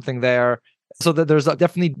want something there. So that there's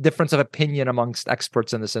definitely difference of opinion amongst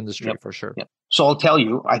experts in this industry for sure. So I'll tell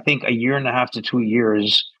you, I think 1.5 to 2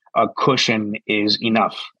 years a cushion is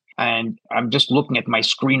enough. And I'm just looking at my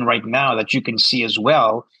screen right now that you can see as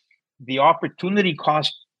well. The opportunity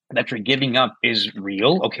cost that you're giving up is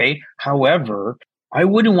real, okay? However, I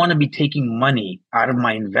wouldn't want to be taking money out of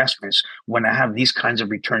my investments when I have these kinds of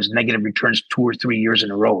returns, negative returns 2 or 3 years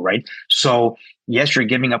in a row, right? So yes, you're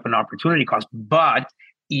giving up an opportunity cost, but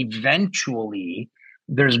eventually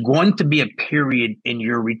there's going to be a period in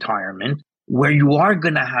your retirement where you are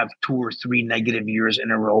going to have 2 or 3 negative years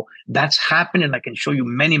in a row. That's happened, and I can show you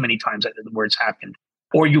many, many times where it's happened.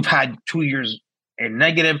 Or you've had 2 years in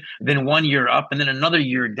negative, then 1 year up, and then another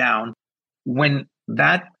year down. When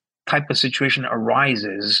that type of situation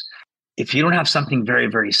arises, if you don't have something very,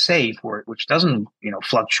 very safe, which doesn't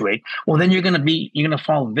fluctuate, well, then you're going to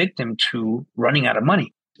fall victim to running out of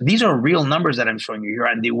money. These are real numbers that I'm showing you here,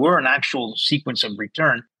 and they were an actual sequence of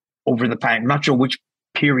return over the time. I'm not sure which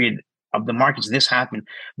period of the markets this happened,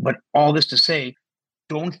 but all this to say,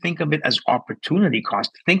 don't think of it as opportunity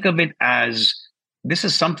cost. Think of it as this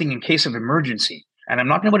is something in case of emergency. And I'm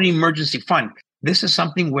not talking about an emergency fund. This is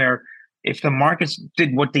something where if the markets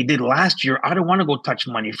did what they did last year, I don't want to go touch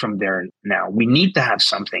money from there now. We need to have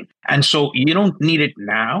something. And so you don't need it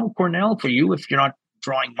now, Cornell, for you if you're not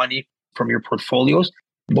drawing money from your portfolios.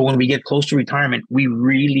 But when we get close to retirement, we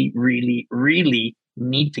really, really, really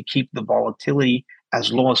need to keep the volatility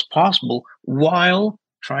as low as possible while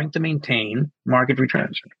trying to maintain market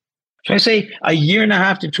returns. So I say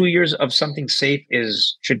 1.5 to 2 years of something safe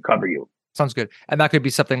should cover you. Sounds good. And that could be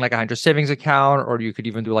something like a 100 savings account, or you could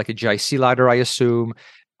even do like a GIC ladder, I assume.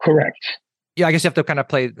 Correct. Yeah, I guess you have to kind of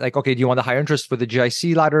play like, okay, do you want the higher interest for the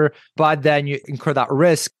GIC ladder? But then you incur that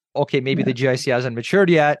risk. Okay, maybe the GIC hasn't matured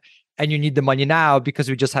yet, and you need the money now because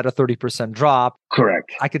we just had a 30% drop.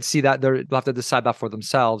 Correct. I could see that they'll have to decide that for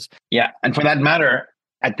themselves. Yeah. And for that matter,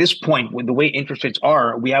 at this point, with the way interest rates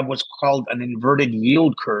are, we have what's called an inverted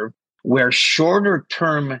yield curve, where shorter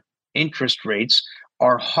term interest rates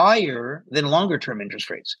are higher than longer term interest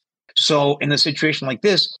rates. So in a situation like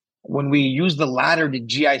this, when we use the ladder to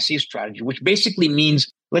GIC strategy, which basically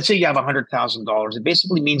means, let's say you have $100,000, it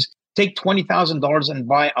basically means take $20,000 and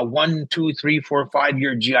buy a 1, 2, 3, 4, 5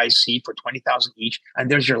 year GIC for $20,000 each, and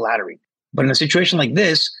there's your laddering. But in a situation like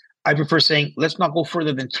this, I prefer saying, let's not go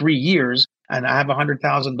further than 3 years, and I have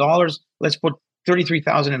 $100,000. Let's put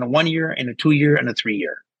 $33,000 in a 1 year, in a 2 year, and a 3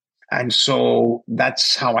 year. And so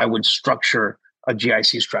that's how I would structure a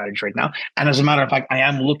GIC strategy right now. And as a matter of fact, I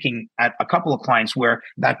am looking at a couple of clients where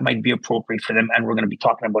that might be appropriate for them, and we're going to be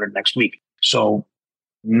talking about it next week. So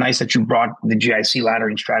nice that you brought the GIC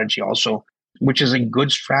laddering strategy also, which is a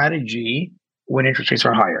good strategy when interest rates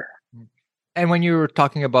are higher. And when you were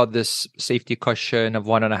talking about this safety cushion of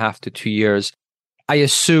 1.5 to 2 years, I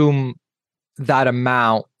assume that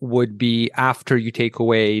amount would be after you take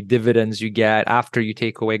away dividends you get, after you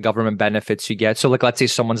take away government benefits you get. So like, let's say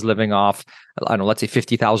someone's living off, I don't know, let's say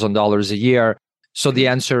 $50,000 a year. So the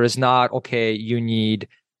answer is not, okay, you need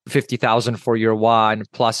 50,000 for year one,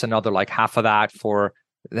 plus another like half of that for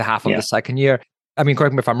the half of the second year. I mean,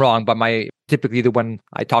 correct me if I'm wrong, but typically when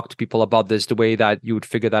I talk to people about this, the way that you would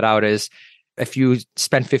figure that out is if you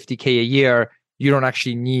spend 50K a year, you don't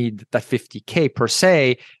actually need that 50K per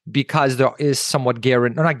se, because there is somewhat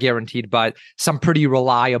not guaranteed, but some pretty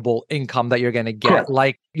reliable income that you're going to get. Correct.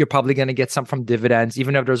 Like you're probably going to get some from dividends,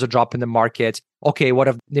 even if there's a drop in the market. Okay, what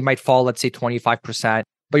if they might fall, let's say 25%,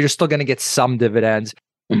 but you're still going to get some dividends.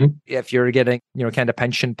 Mm-hmm. If you're getting, Canada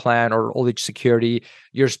Pension Plan or Old Age Security,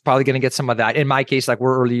 you're probably going to get some of that. In my case, like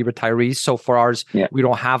we're early retirees. So for ours, we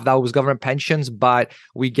don't have those government pensions, but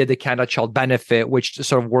we get the Canada Child Benefit, which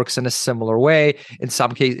sort of works in a similar way. In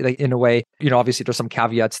some cases, like in a way, obviously there's some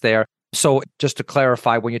caveats there. So just to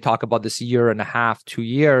clarify, when you talk about this 1.5, 2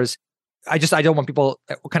 years, I don't want people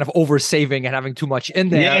kind of over saving and having too much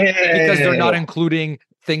in there because they're not including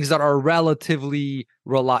things that are relatively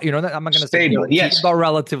reliable. I'm not going to say but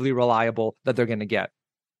relatively reliable that they're going to get.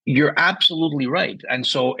 You're absolutely right. And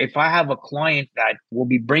so if I have a client that will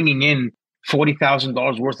be bringing in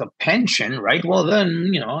 $40,000 worth of pension, right? Well,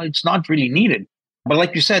 then, it's not really needed. But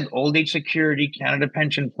like you said, Old Age Security, Canada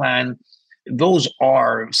Pension Plan, those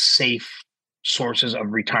are safe sources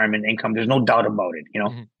of retirement income. There's no doubt about it.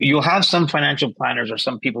 Mm-hmm. You'll have some financial planners or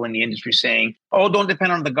some people in the industry saying, oh, don't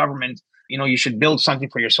depend on the government. You should build something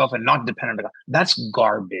for yourself and not depend on the government. That's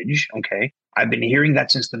garbage. Okay. I've been hearing that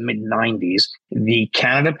since the mid-90s. The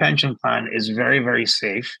Canada Pension Plan is very, very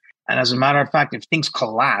safe. And as a matter of fact, if things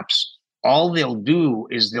collapse, all they'll do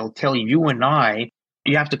is they'll tell you and I,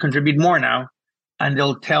 you have to contribute more now. And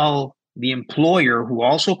they'll tell the employer who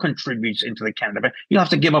also contributes into the Canada Pension, you have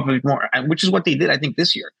to give up a bit more, which is what they did, I think,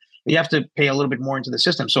 this year. You have to pay a little bit more into the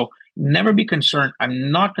system. So never be concerned.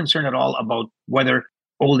 I'm not concerned at all about whether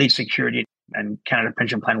Old Age Security and Canada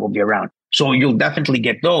Pension Plan will be around. So you'll definitely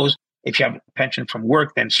get those. If you have a pension from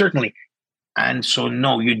work, then certainly. And so,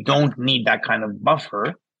 no, you don't need that kind of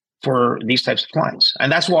buffer for these types of clients.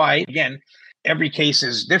 And that's why, again, every case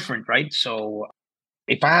is different, right? So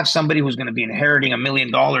if I have somebody who's going to be inheriting $1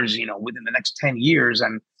 million, within the next 10 years,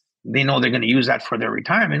 and they know they're going to use that for their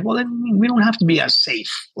retirement, well, then we don't have to be as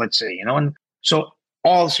safe, let's say, and so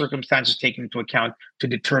all circumstances taken into account to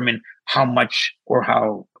determine how much or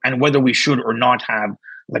how, and whether we should or not have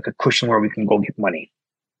like a cushion where we can go get money.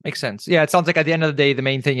 Makes sense. Yeah. It sounds like at the end of the day, the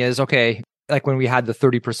main thing is, okay, like when we had the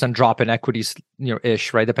 30% drop in equities,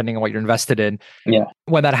 ish, right? Depending on what you're invested in. Yeah.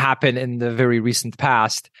 When that happened in the very recent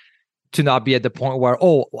past, to not be at the point where,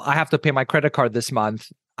 I have to pay my credit card this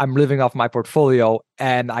month. I'm living off my portfolio,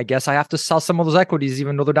 and I guess I have to sell some of those equities,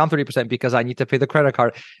 even though they're down 30%, because I need to pay the credit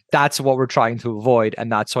card. That's what we're trying to avoid.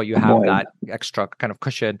 And that's why you have that extra kind of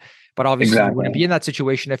cushion. But obviously, you wouldn't be in that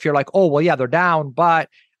situation if you're like, they're down, but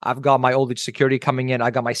I've got my Old Age Security coming in. I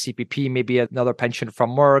got my CPP, maybe another pension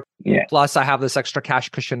from work. Yeah. Plus, I have this extra cash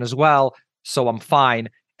cushion as well. So I'm fine.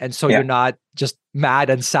 And so you're not just mad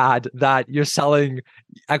and sad that you're selling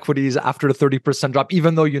equities after the 30% drop,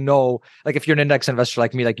 even though like if you're an index investor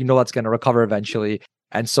like me, like that's going to recover eventually.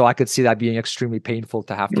 And so I could see that being extremely painful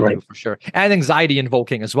to have to do for sure. And anxiety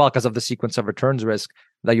invoking as well because of the sequence of returns risk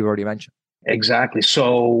that you already mentioned. Exactly.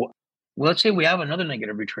 So let's say we have another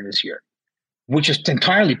negative return this year, which is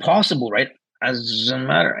entirely possible, right? As a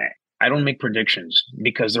matter, I don't make predictions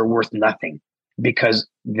because they're worth nothing. Because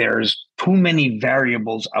there's too many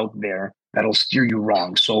variables out there that'll steer you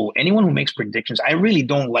wrong. So anyone who makes predictions, I really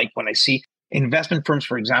don't like when I see investment firms,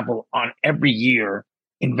 for example, on every year,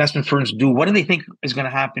 investment firms do, what do they think is going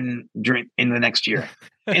to happen in the next year?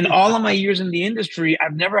 In all of my years in the industry,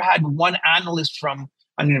 I've never had one analyst from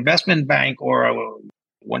an investment bank or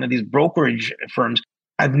one of these brokerage firms.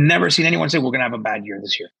 I've never seen anyone say, we're going to have a bad year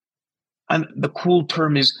this year. And the cool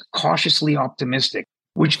term is cautiously optimistic,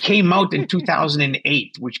 which came out in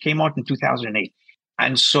 2008,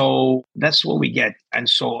 And so that's what we get. And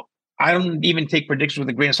so I don't even take predictions with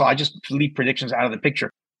a grain of salt. I just leave predictions out of the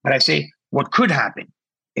picture. But I say what could happen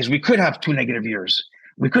is we could have 2 negative years.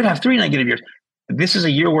 We could have 3 negative years. This is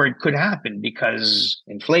a year where it could happen because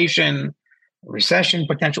inflation, recession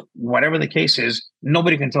potential, whatever the case is,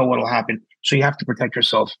 nobody can tell what will happen. So you have to protect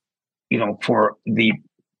yourself, for the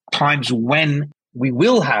times when we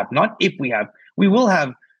will have, not if we have, we will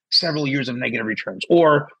have several years of negative returns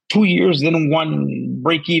or 2 years, then one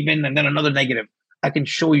break even and then another negative. I can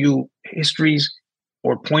show you histories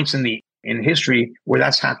or points in history where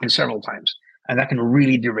that's happened several times. and that can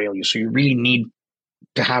really derail you. So you really need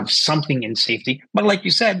to have something in safety. But like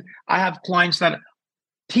you said, I have clients that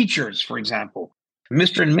teachers, for example,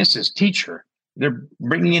 Mr. and Mrs. Teacher, they're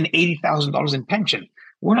bringing in $80,000 in pension.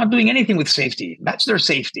 We're not doing anything with safety. That's their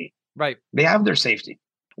safety. Right. They have their safety.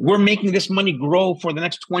 We're making this money grow for the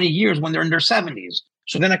next 20 years when they're in their 70s.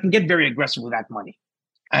 So then I can get very aggressive with that money.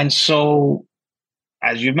 And so,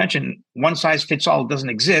 as you mentioned, one size fits all doesn't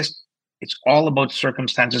exist. It's all about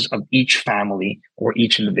circumstances of each family or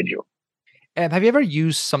each individual. And have you ever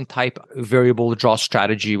used some type of variable withdrawal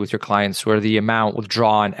strategy with your clients where the amount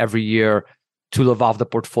withdrawn every year to live off the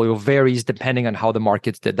portfolio varies depending on how the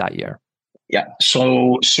markets did that year? Yeah.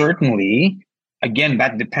 So certainly, again,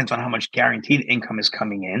 that depends on how much guaranteed income is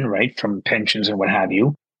coming in, right, from pensions and what have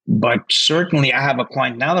you. But certainly, I have a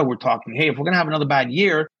client now that we're talking, hey, if we're going to have another bad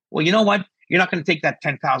year, well, you know what? You're not going to take that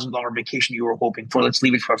 $10,000 vacation you were hoping for. Let's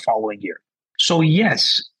leave it for a following year. So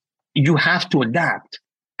yes, you have to adapt.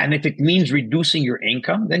 And if it means reducing your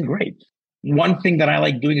income, then great. One thing that I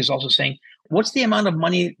like doing is also saying, what's the amount of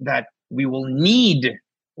money that we will need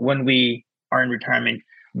when we are in retirement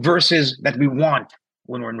versus that we want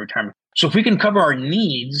when we're in retirement? So if we can cover our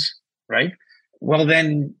needs, right, well,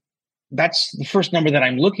 then that's the first number that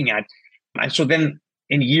I'm looking at. And so then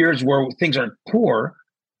in years where things are poor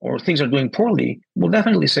or things are doing poorly, we'll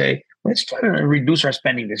definitely say, let's try to reduce our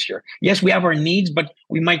spending this year. Yes, we have our needs, but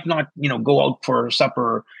we might not, go out for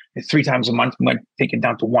supper 3 times a month. We might take it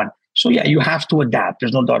down to 1. So yeah, you have to adapt.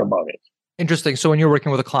 There's no doubt about it. Interesting. So when you're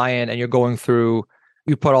working with a client and you're going through,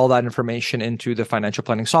 you put all that information into the financial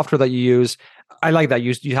planning software that you use. I like that.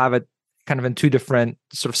 You have it kind of in 2 different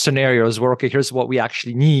sort of scenarios where, okay, here's what we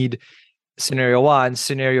actually need. Scenario 1,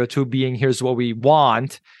 scenario 2 being here's what we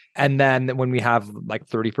want. And then when we have like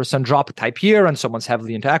 30% drop type year and someone's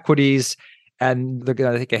heavily into equities and they're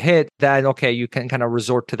going to take a hit, then, okay, you can kind of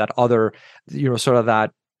resort to that other, sort of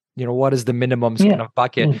that, what is the minimum kind of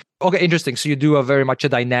bucket? Okay, interesting. So you do a very much a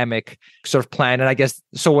dynamic sort of plan. And I guess,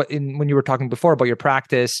 so when you were talking before about your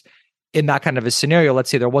practice, in that kind of a scenario, let's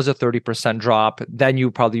say there was a 30% drop, then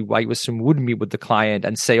you probably, I assume, would meet with the client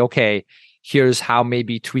and say, okay, here's how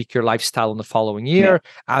maybe tweak your lifestyle in the following year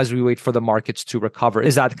as we wait for the markets to recover.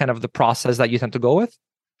 Is that kind of the process that you tend to go with?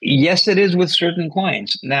 Yes, it is with certain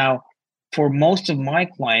clients. Now, for most of my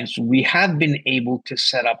clients, we have been able to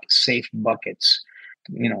set up safe buckets,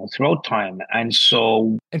 throughout time. And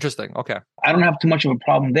so interesting. Okay. I don't have too much of a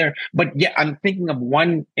problem there. But yeah, I'm thinking of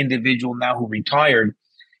one individual now who retired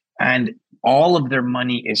and all of their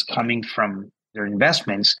money is coming from their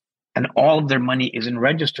investments and all of their money is in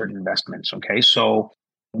registered investments. Okay. So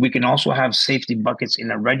we can also have safety buckets in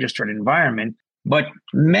a registered environment, but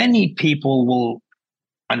many people will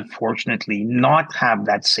unfortunately not have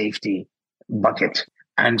that safety bucket.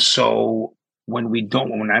 And so when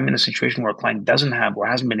I'm in a situation where a client doesn't have or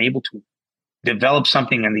hasn't been able to develop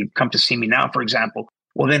something and they've come to see me now, for example,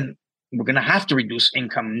 well, then we're going to have to reduce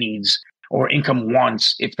income needs or income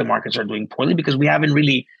wants if the markets are doing poorly because we haven't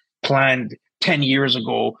really planned 10 years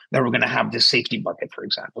ago that we're going to have this safety bucket, for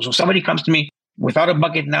example. So somebody comes to me without a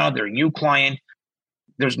bucket now, they're a new client.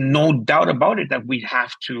 There's no doubt about it that we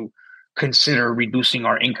have to consider reducing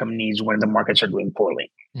our income needs when the markets are doing poorly.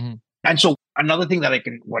 Mm-hmm. And so another thing that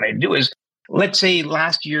what I do is, let's say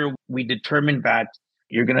last year we determined that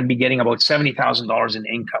you're going to be getting about $70,000 in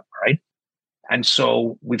income, right? And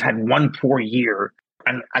so we've had one poor year.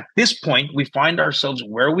 And at this point, we find ourselves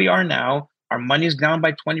where we are now. Our money's down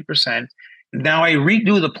by 20%. Now I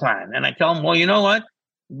redo the plan and I tell them, well, you know what?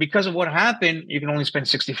 Because of what happened, you can only spend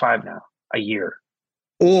 65 now a year.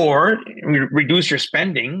 Or reduce your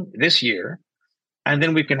spending this year, and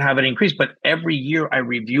then we can have it increase. But every year I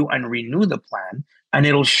review and renew the plan, and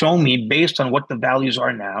it'll show me based on what the values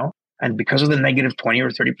are now. And because of the negative 20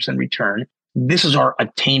 or 30% return, this is our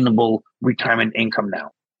attainable retirement income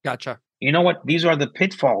now. Gotcha. You know what? These are the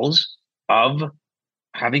pitfalls of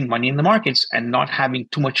having money in the markets and not having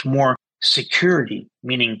too much more security,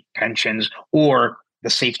 meaning pensions or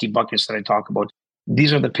the safety buckets that I talk about.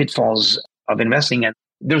 These are the pitfalls of investing, and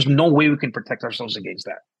there's no way we can protect ourselves against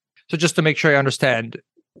that. So just to make sure I understand,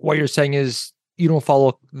 what you're saying is you don't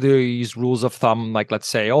follow these rules of thumb, like let's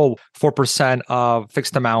say, 4% of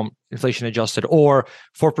fixed amount inflation adjusted or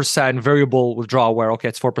 4% variable withdrawal where, okay,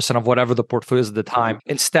 it's 4% of whatever the portfolio is at the time.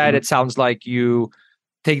 Instead, it sounds like you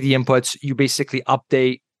take the inputs, you basically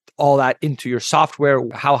update all that into your software.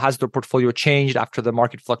 How has the portfolio changed after the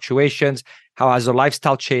market fluctuations? How has their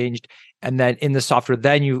lifestyle changed? And then in the software,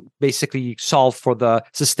 then you basically solve for the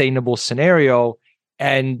sustainable scenario.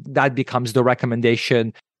 And that becomes the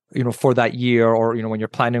recommendation, for that year or, when you're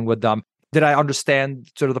planning with them. Did I understand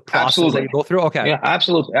sort of the process that you go through? Okay. Yeah,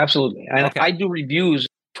 absolutely. Absolutely. And okay. I do reviews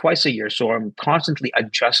twice a year. So I'm constantly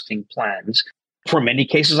adjusting plans. For many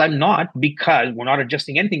cases, I'm not, because we're not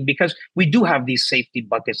adjusting anything, because we do have these safety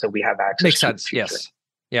buckets that we have access to. Makes sense. Yes.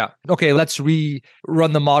 Yeah. Okay. Let's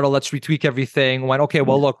rerun the model. Let's retweak everything. Okay,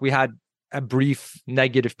 well, look, we had a brief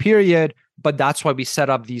negative period, but that's why we set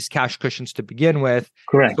up these cash cushions to begin with.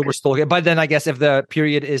 Correct. So we're still, but then I guess if the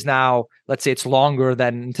period is now, let's say it's longer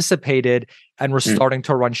than anticipated, and we're starting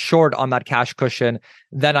to run short on that cash cushion,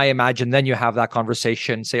 then I imagine then you have that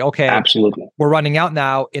conversation, say, okay, absolutely, we're running out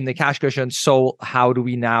now in the cash cushion. So how do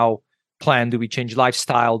we now plan? Do we change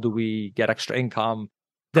lifestyle? Do we get extra income?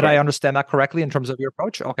 Did I understand that correctly in terms of your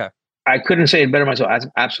approach? Okay. I couldn't say it better myself.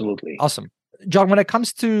 Absolutely. Awesome. John, when it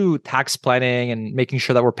comes to tax planning and making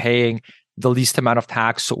sure that we're paying the least amount of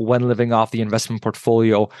tax when living off the investment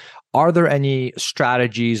portfolio, are there any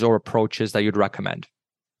strategies or approaches that you'd recommend?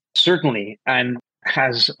 Certainly. And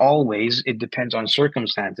as always, it depends on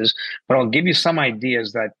circumstances, but I'll give you some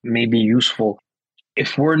ideas that may be useful.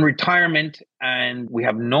 If we're in retirement and we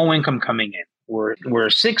have no income coming in, we're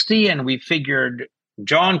 60 and we figured,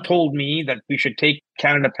 John told me that we should take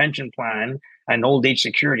Canada Pension Plan and old age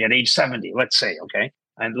security at age 70, let's say, okay?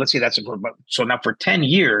 And let's say that's important. So now for 10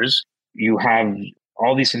 years, you have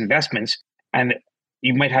all these investments and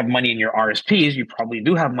you might have money in your RSPs. You probably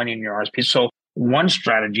do have money in your RSPs. So one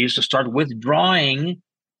strategy is to start withdrawing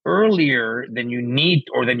earlier than you need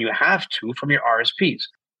or than you have to from your RSPs.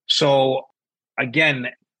 So again,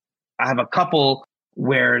 I have a couple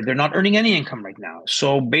where they're not earning any income right now.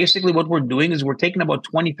 So basically what we're doing is we're taking about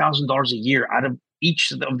 $20,000 a year out of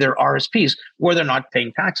each of their RSPs where they're not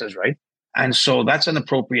paying taxes, right? And so that's an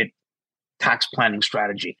appropriate tax planning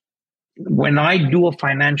strategy. When I do a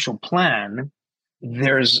financial plan,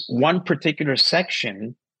 there's one particular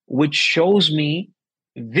section which shows me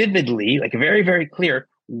vividly, like very, very clear,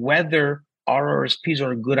 whether RRSPs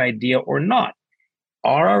are a good idea or not.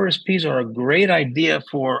 RRSPs are a great idea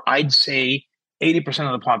for, I'd say,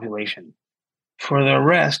 80% of the population. For the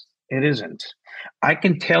rest, it isn't. I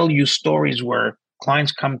can tell you stories where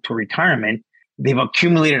clients come to retirement, they've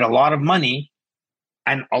accumulated a lot of money,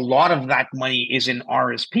 and a lot of that money is in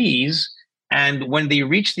RSPs. And when they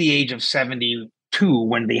reach the age of 72,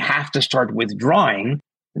 when they have to start withdrawing,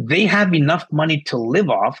 they have enough money to live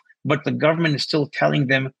off, but the government is still telling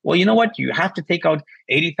them, well, you know what? You have to take out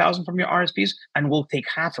 80,000 from your RSPs and we'll take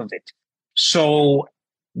half of it. So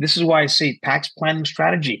this is why I say tax planning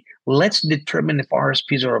strategy. Let's determine if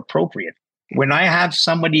RSPs are appropriate. When I have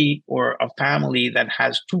somebody or a family that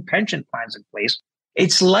has two pension plans in place,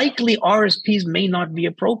 it's likely RSPs may not be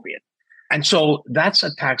appropriate. And so that's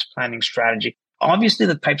a tax planning strategy. Obviously,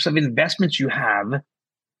 the types of investments you have,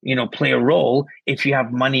 play a role if you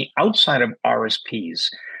have money outside of RSPs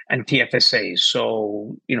and TFSAs.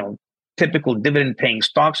 So, typical dividend paying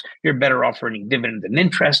stocks, you're better off earning dividend than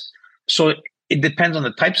interest. So it depends on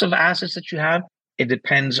the types of assets that you have. It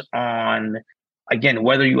depends on, again,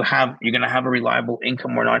 whether you're going to have a reliable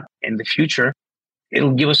income or not in the future.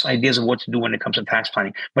 It'll give us ideas of what to do when it comes to tax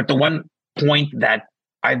planning. But the one point that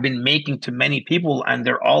I've been making to many people, and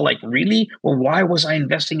they're all like, really? Well, why was I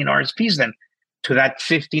investing in RSPs then? To that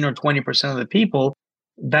 15 or 20% of the people,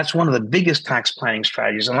 that's one of the biggest tax planning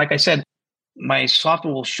strategies. And like I said, my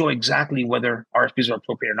software will show exactly whether RSPs are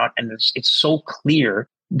appropriate or not. And it's so clear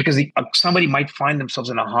because somebody might find themselves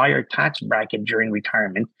in a higher tax bracket during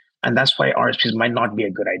retirement. And that's why RSPs might not be a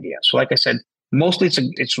good idea. So like I said, mostly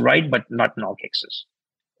it's right, but not in all cases.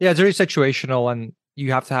 Yeah, it's very situational and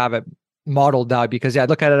you have to have it modeled out because I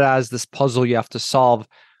look at it as this puzzle you have to solve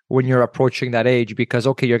when you're approaching that age because,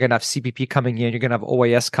 okay, you're going to have CPP coming in, you're going to have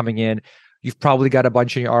OAS coming in, you've probably got a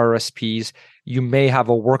bunch of your RRSPs, you may have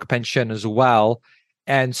a work pension as well.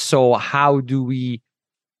 And so how do we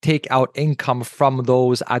take out income from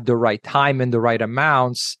those at the right time in the right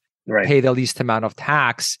amounts, pay the least amount of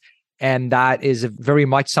tax? And that is very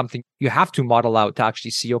much something you have to model out to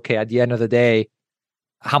actually see, okay, at the end of the day,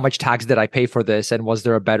 how much tax did I pay for this? And was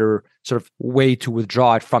there a better sort of way to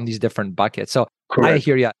withdraw it from these different buckets? So correct. I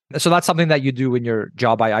hear you. So that's something that you do in your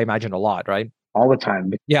job, I imagine a lot, right? All the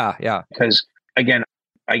time. Yeah. Because again,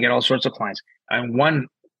 I get all sorts of clients. And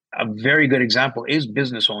a very good example is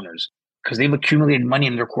business owners because they've accumulated money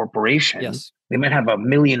in their corporation. Yes. They might have $1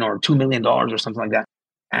 million or $2 million or something like that.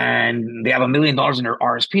 And they have $1 million in their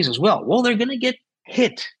RSPs as well. Well, they're going to get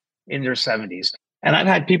hit in their 70s. And I've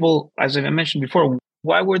had people, as I mentioned before,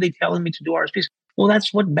 why were they telling me to do RSPs? Well,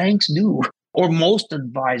 that's what banks do. Or most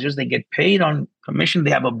advisors, they get paid on commission. They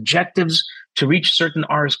have objectives to reach certain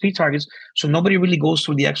RSP targets. So nobody really goes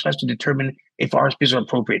through the exercise to determine if RSPs are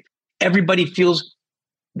appropriate. Everybody feels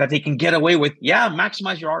that they can get away with, yeah,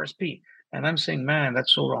 maximize your RSP. And I'm saying, man,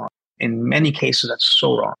 that's so wrong. In many cases, that's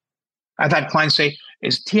so wrong. I've had clients say,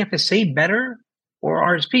 is TFSA better or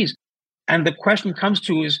RSPs? And the question comes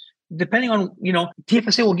to is, depending on,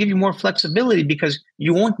 TFSA will give you more flexibility because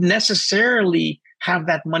you won't necessarily have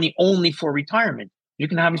that money only for retirement. You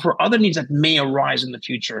can have it for other needs that may arise in the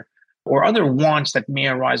future or other wants that may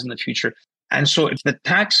arise in the future. And so if the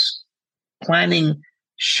tax planning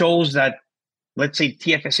shows that, let's say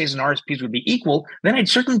TFSAs and RSPs would be equal, then I'd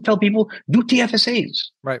certainly tell people do TFSAs.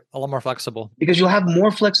 Right. A lot more flexible. Because you'll have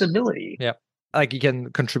more flexibility. Yeah. Like you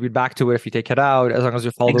can contribute back to it if you take it out, as long as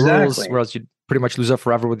you follow the rules, whereas you pretty much lose it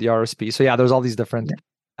forever with the RSP. So yeah, there's all these different,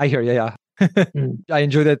 I hear you, yeah. I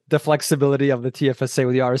enjoy the flexibility of the TFSA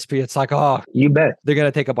with the RSP. It's like, oh, you bet. They're going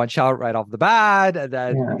to take a bunch out right off the bat, and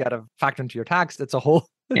then you got to factor into your tax. It's a whole.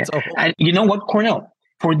 And you know what, Cornell?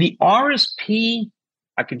 For the RSP,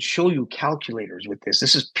 I can show you calculators with this.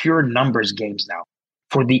 This is pure numbers games now.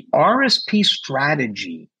 For the RSP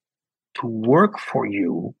strategy to work for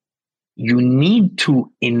you, you need to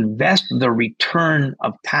invest the return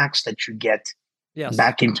of tax that you get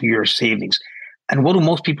back into your savings. And what do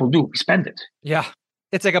most people do? Spend it. Yeah.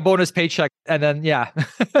 It's like a bonus paycheck. And then,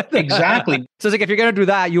 Exactly. So it's like, if you're going to do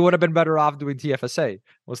that, you would have been better off doing TFSA.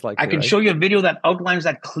 I can show you a video that outlines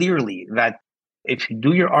that clearly, that if you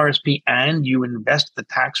do your RSP and you invest the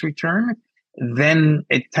tax return, then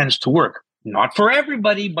it tends to work. Not for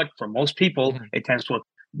everybody, but for most people, it tends to work.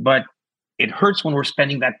 But it hurts when we're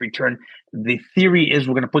spending that return. The theory is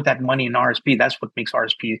we're going to put that money in RSP. That's what makes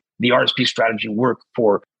the RSP strategy work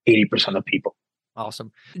for 80% of people.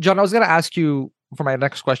 Awesome. John, I was going to ask you for my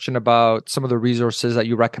next question about some of the resources that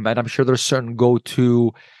you recommend. I'm sure there's certain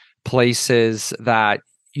go-to places that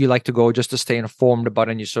you like to go just to stay informed about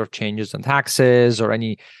any sort of changes in taxes or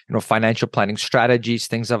any, financial planning strategies,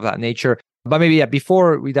 things of that nature. But maybe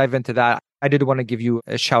before we dive into that, I did want to give you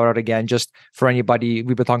a shout out again, just for anybody,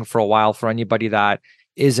 we've been talking for a while, for anybody that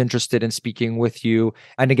is interested in speaking with you.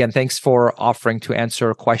 And again, thanks for offering to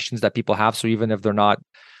answer questions that people have. So even if they're not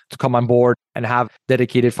to come on board and have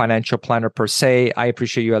dedicated financial planner per se, I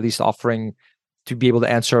appreciate you at least offering to be able to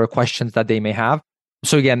answer questions that they may have.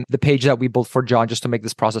 So again, the page that we built for John, just to make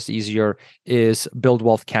this process easier, is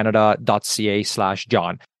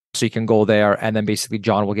buildwealthcanada.ca/John. So you can go there, and then basically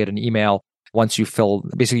John will get an email once you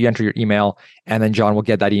you enter your email, and then John will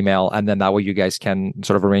get that email, and then that way you guys can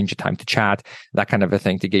sort of arrange a time to chat, that kind of a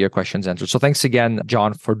thing, to get your questions answered. So thanks again,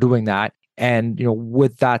 John, for doing that. And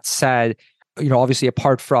with that said, obviously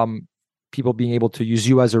apart from people being able to use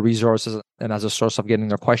you as a resource and as a source of getting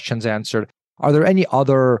their questions answered, are there any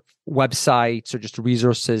other websites or just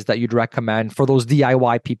resources that you'd recommend for those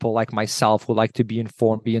DIY people like myself who like to be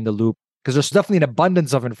informed, be in the loop? Because there's definitely an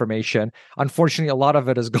abundance of information. Unfortunately, a lot of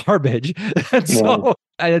it is garbage. And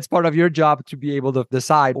it's part of your job to be able to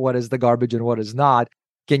decide what is the garbage and what is not.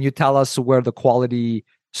 Can you tell us where the quality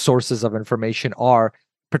sources of information are,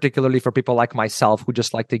 particularly for people like myself who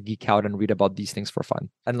just like to geek out and read about these things for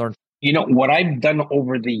fun and learn? What I've done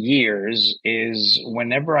over the years is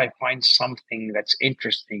whenever I find something that's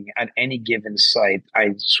interesting at any given site,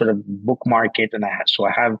 I sort of bookmark it. And I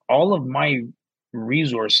have all of my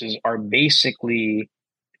resources are basically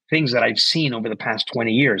things that I've seen over the past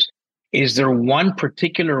 20 years. Is there one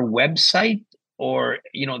particular website or,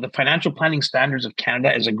 the Financial Planning Standards of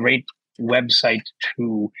Canada is a great website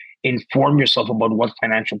to inform yourself about what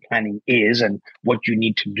financial planning is and what you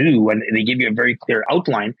need to do. And they give you a very clear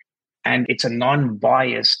outline, and it's a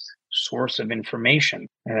non-biased source of information.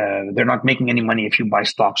 They're not making any money if you buy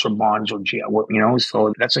stocks or bonds or,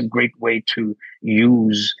 so that's a great way to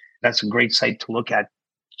use. That's a great site to look at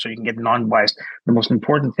so you can get non-biased. The most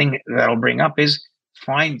important thing that I'll bring up is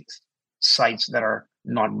find sites that are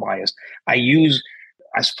not biased. I use,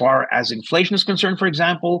 as far as inflation is concerned, for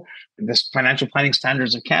example, this Financial Planning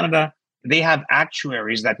Standards of Canada, they have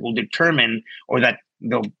actuaries that will determine or that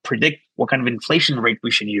they'll predict what kind of inflation rate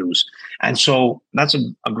we should use. And so that's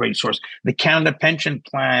a great source. The Canada Pension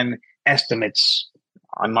Plan estimates,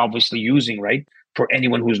 I'm obviously using, right, for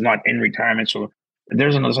anyone who's not in retirement. So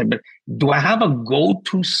there's another site. But do I have a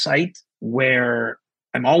go-to site where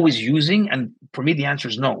I'm always using? And for me, the answer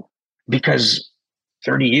is no, because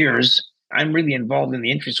 30 years, I'm really involved in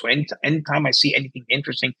the industry. So anytime I see anything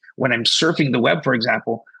interesting, when I'm surfing the web, for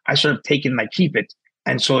example, I sort of take it and I keep it.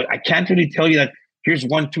 And so I can't really tell you that here's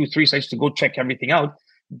 1, 2, 3 sites to go check everything out.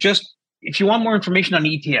 Just if you want more information on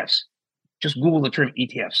ETFs, just Google the term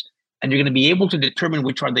ETFs, and you're going to be able to determine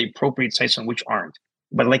which are the appropriate sites and which aren't.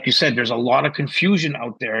 But like you said, there's a lot of confusion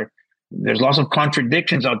out there. There's lots of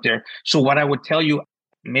contradictions out there. So what I would tell you,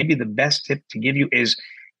 maybe the best tip to give you is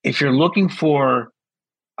if you're looking for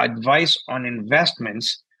advice on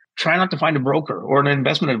investments, try not to find a broker or an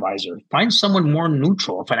investment advisor. Find someone more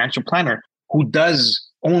neutral, a financial planner who does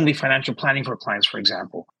only financial planning for clients, for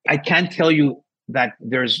example. I can't tell you that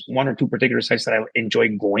there's one or two particular sites that I enjoy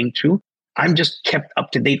going to. I'm just kept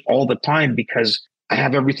up to date all the time because I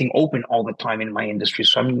have everything open all the time in my industry.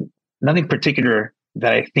 So I'm nothing particular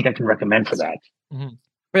that I think I can recommend for that. Mm-hmm.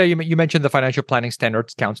 Yeah, you mentioned the Financial Planning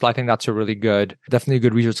Standards Council. I think that's definitely a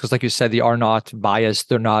good resource because, like you said, they are not biased.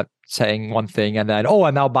 They're not saying one thing and then,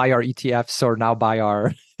 and now buy our ETFs or now buy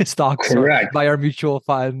our stocks Correct. Or buy our mutual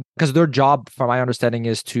fund. Because their job, from my understanding,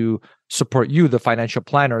 is to support you, the financial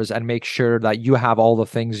planners, and make sure that you have all the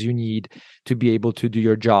things you need to be able to do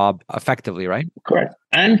your job effectively, right? Correct.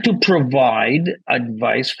 And to provide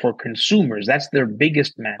advice for consumers. That's their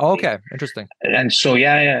biggest mandate. Oh, okay. Interesting. And so,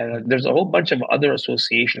 there's a whole bunch of other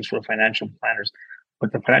associations for financial planners,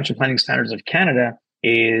 but the Financial Planning Standards of Canada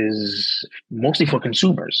is mostly for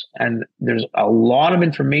consumers. And there's a lot of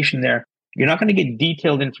information there. You're not going to get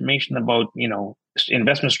detailed information about,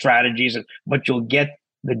 investment strategies, but you'll get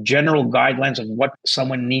the general guidelines of what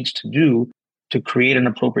someone needs to do to create an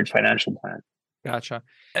appropriate financial plan. Gotcha.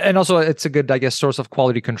 And also, it's a good, I guess, source of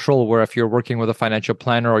quality control where if you're working with a financial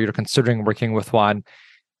planner or you're considering working with one,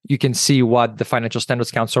 you can see what the Financial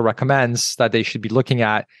Standards Council recommends that they should be looking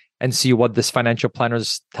at and see what this financial planner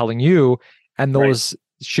is telling you. And those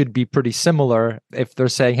should be pretty similar. If they're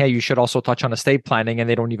saying, hey, you should also touch on estate planning and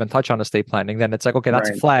they don't even touch on estate planning, then it's like, okay,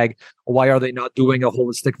 that's a flag. Why are they not doing a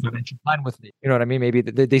holistic financial plan with me? You know what I mean? Maybe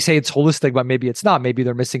they say it's holistic, but maybe it's not. Maybe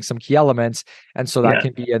they're missing some key elements. And so that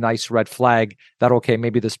can be a nice red flag that, okay,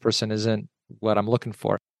 maybe this person isn't what I'm looking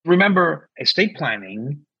for. Remember, estate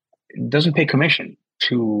planning doesn't pay commission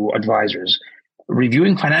to advisors.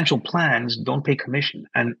 Reviewing financial plans don't pay commission.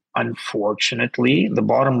 And unfortunately, the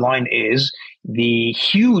bottom line is the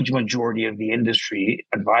huge majority of the industry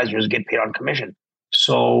advisors get paid on commission.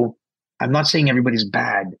 So I'm not saying everybody's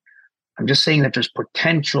bad. I'm just saying that there's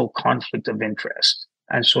potential conflict of interest.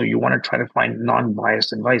 And so you want to try to find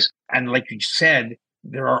non-biased advice. And like you said,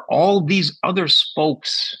 there are all these other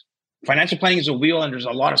spokes. Financial planning is a wheel and there's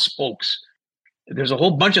a lot of spokes. There's a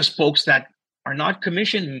whole bunch of spokes that are not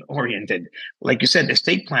commission oriented. Like you said,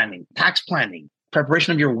 estate planning, tax planning,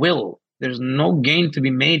 preparation of your will. There's no gain to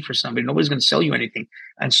be made for somebody. Nobody's going to sell you anything.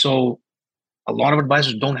 And so a lot of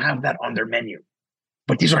advisors don't have that on their menu.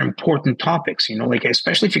 But these are important topics, like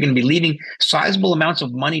especially if you're going to be leaving sizable amounts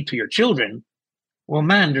of money to your children. Well,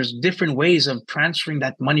 man, there's different ways of transferring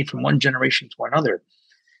that money from one generation to another.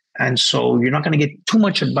 And so you're not going to get too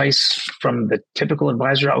much advice from the typical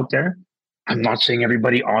advisor out there. I'm not saying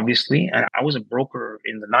everybody, obviously. And I was a broker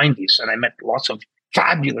in the 90s and I met lots of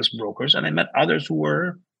fabulous brokers and I met others who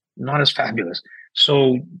were not as fabulous.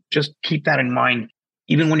 So just keep that in mind.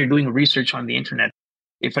 Even when you're doing research on the internet,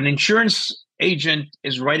 if an insurance agent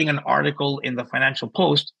is writing an article in the Financial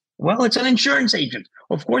Post, well, it's an insurance agent.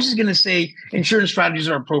 Of course, he's going to say insurance strategies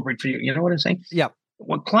are appropriate for you. You know what I'm saying? Yeah.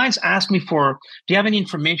 When clients ask me do you have any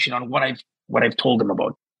information on what I've told them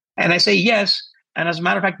about? And I say yes. And as a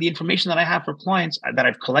matter of fact, the information that I have for clients that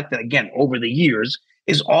I've collected, again, over the years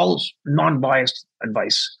is all non-biased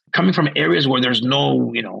advice coming from areas where there's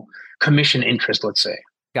no, commission interest, let's say.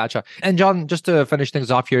 Gotcha. And John, just to finish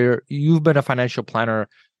things off here, you've been a financial planner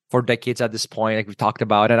for decades at this point, like we've talked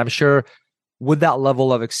about. And I'm sure with that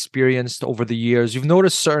level of experience over the years, you've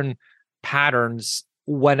noticed certain patterns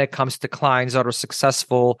when it comes to clients that are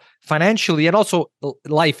successful financially and also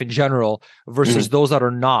life in general versus those that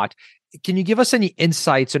are not. Can you give us any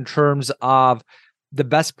insights in terms of the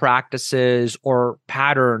best practices or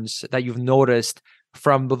patterns that you've noticed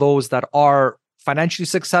from those that are financially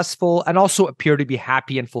successful and also appear to be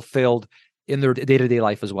happy and fulfilled in their day-to-day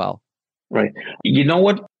life as well? Right. You know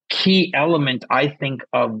what key element I think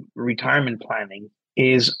of retirement planning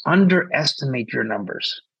is underestimate your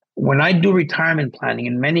numbers. When I do retirement planning,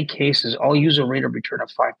 in many cases, I'll use a rate of return of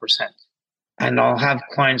 5%. And I'll have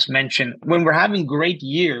clients mention, when we're having great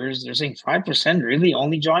years, they're saying 5%, really,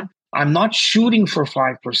 only, John? I'm not shooting for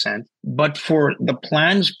 5%, but for the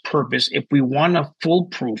plan's purpose, if we want to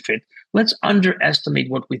foolproof it, let's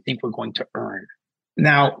underestimate what we think we're going to earn.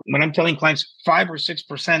 Now, when I'm telling clients 5 or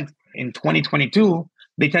 6% in 2022,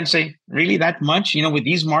 they tend to say, really, that much, with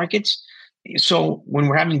these markets? So when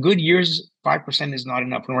we're having good years, 5% is not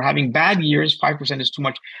enough. When we're having bad years, 5% is too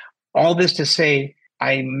much. All this to say,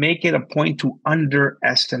 I make it a point to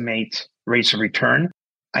underestimate rates of return.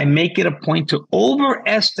 I make it a point to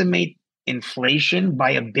overestimate inflation by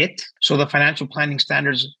a bit. So the financial planning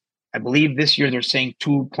standards, I believe this year they're saying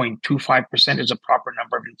 2.25% is a proper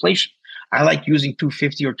number of inflation. I like using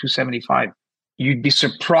 250 or 275. you'd be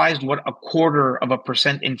surprised what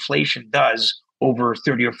 0.25% inflation does over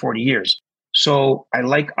 30 or 40 years. So I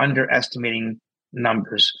like underestimating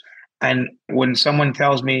numbers. And when someone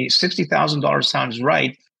tells me $60,000 sounds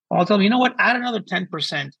right, I'll tell them, you know what, add another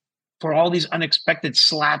 10% for all these unexpected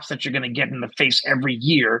slaps that you're going to get in the face every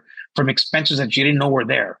year from expenses that you didn't know were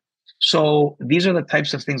there. So these are the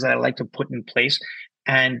types of things that I like to put in place.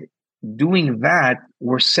 And doing that,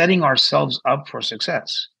 we're setting ourselves up for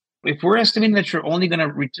success. If we're estimating that you're only going to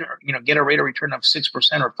return, get a rate of return of 6%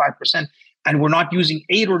 or 5%, and we're not using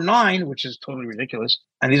 8 or 9, which is totally ridiculous,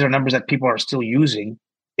 and these are numbers that people are still using,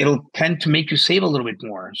 it'll tend to make you save a little bit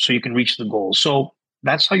more so you can reach the goal. So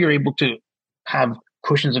that's how you're able to have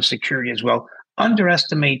cushions of security as well.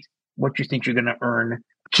 Underestimate what you think you're going to earn.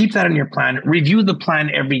 Keep that in your plan. Review the plan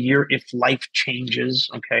every year if life changes,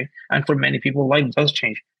 okay? And for many people, life does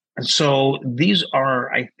change. And so these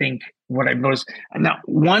are, I think, what I've noticed. Now,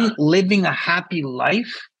 one, living a happy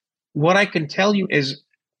life, what I can tell you is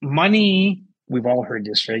money, we've all heard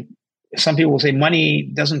this, right? Some people will say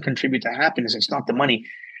money doesn't contribute to happiness. It's not the money.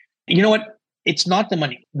 You know what? It's not the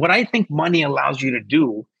money. What I think money allows you to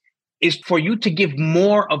do is for you to give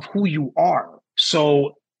more of who you are.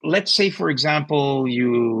 So let's say, for example,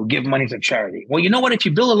 you give money to charity. Well, you know what? If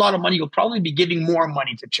you build a lot of money, you'll probably be giving more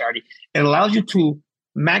money to charity. It allows you to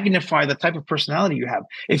magnify the type of personality you have.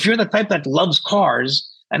 If you're the type that loves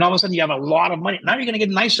cars and all of a sudden you have a lot of money, now you're going to get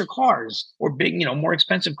nicer cars or big, more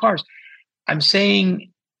expensive cars. I'm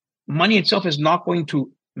saying money itself is not going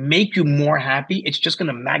to make you more happy. It's just going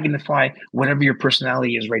to magnify whatever your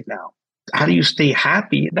personality is right now. How do you stay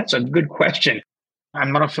happy? That's a good question.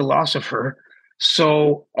 I'm not a philosopher.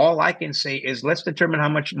 So all I can say is let's determine how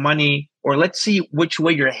much money, or let's see which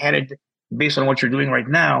way you're headed based on what you're doing right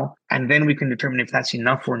now. And then we can determine if that's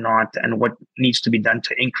enough or not and what needs to be done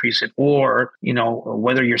to increase it, or,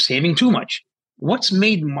 whether you're saving too much. What's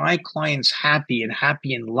made my clients happy and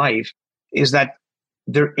happy in life is that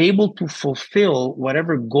they're able to fulfill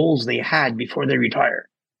whatever goals they had before they retire.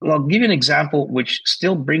 Well, I'll give you an example, which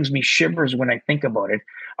still brings me shivers when I think about it,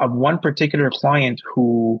 of one particular client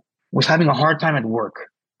who was having a hard time at work.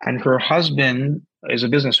 And her husband is a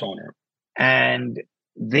business owner. And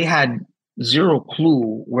they had zero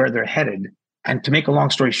clue where they're headed. And to make a long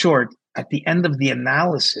story short, at the end of the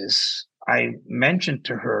analysis, I mentioned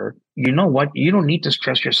to her, you know what? You don't need to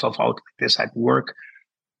stress yourself out like this at work.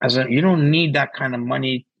 You don't need that kind of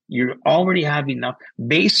money. You already have enough.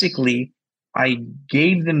 Basically, I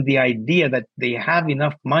gave them the idea that they have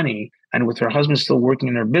enough money, and with her husband still working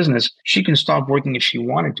in her business, she can stop working if she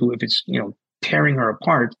wanted to, if it's, tearing her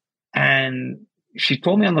apart. And she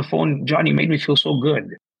told me on the phone, John, you made me feel so good.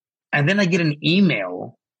 And then I get an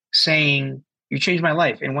email saying, you changed my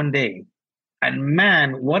life in one day. And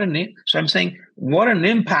man, so I'm saying, what an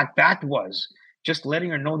impact that was. Just letting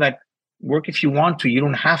her know that work if you want to, you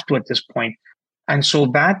don't have to at this point. And so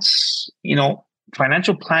that's,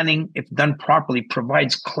 financial planning, if done properly,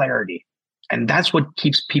 provides clarity. And that's what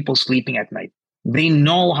keeps people sleeping at night. They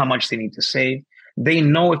know how much they need to save. They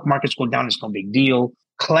know if markets go down, it's no big deal.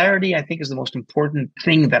 Clarity, I think, is the most important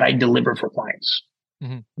thing that I deliver for clients.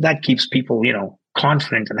 Mm-hmm. That keeps people,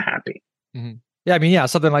 confident and happy. Mm-hmm. Yeah,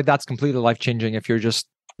 something like that's completely life-changing. If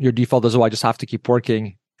your default is, I just have to keep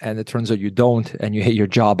working, and it turns out you don't, and you hate your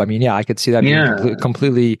job. I could see that being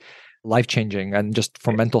completely life-changing, and just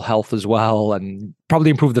for mental health as well, and probably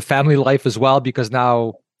improve the family life as well, because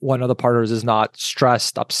now one of the partners is not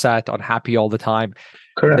stressed, upset, unhappy all the time.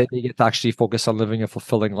 Correct. They get to actually focus on living a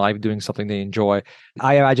fulfilling life, doing something they enjoy.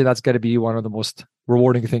 I imagine that's going to be one of the most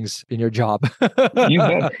rewarding things in your job. You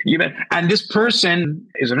bet. And this person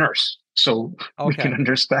is a nurse, so we can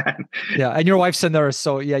understand. Yeah, and your wife's a nurse,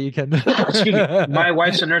 so yeah, you can. Excuse me. My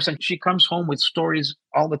wife's a nurse, and she comes home with stories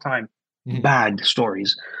all the time. Mm-hmm. Bad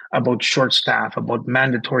stories about short staff, about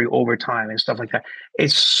mandatory overtime and stuff like that.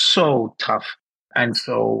 It's so tough. And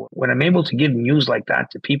so when I'm able to give news like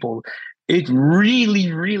that to people, it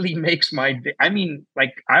really, really makes my day.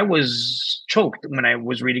 I was choked when I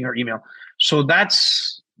was reading her email. So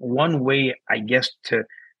that's one way, I guess, to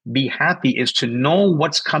be happy, is to know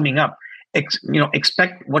what's coming up.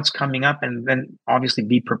 Expect what's coming up, and then obviously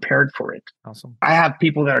be prepared for it. Awesome. I have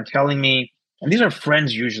people that are telling me, and these are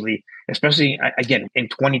friends usually, especially again in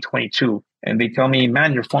 2022, and they tell me,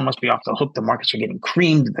 man, your phone must be off the hook. The markets are getting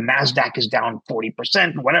creamed. The NASDAQ is down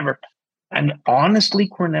 40%, whatever. And honestly,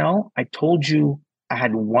 Cornell, I told you I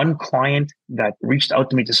had one client that reached out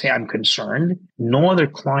to me to say, I'm concerned. No other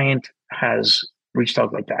client has reached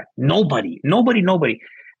out like that. Nobody.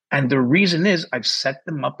 And the reason is I've set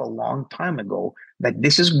them up a long time ago that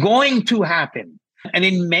this is going to happen. And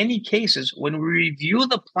in many cases, when we review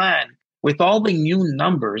the plan with all the new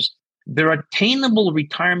numbers, their attainable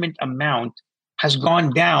retirement amount has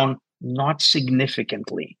gone down not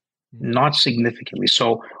significantly. Not significantly.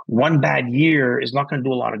 So one bad year is not going to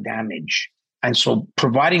do a lot of damage. And so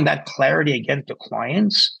providing that clarity again to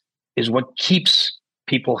clients is what keeps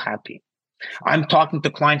people happy. I'm talking to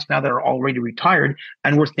clients now that are already retired,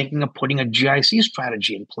 and we're thinking of putting a GIC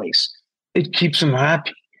strategy in place. It keeps them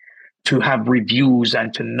happy to have reviews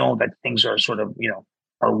and to know that things are sort of,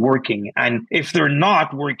 are working. And if they're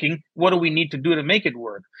not working, what do we need to do to make it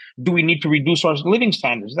work? Do we need to reduce our living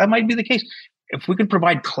standards? That might be the case. If we can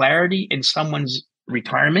provide clarity in someone's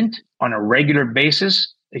retirement on a regular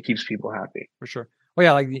basis, it keeps people happy. For sure. Well,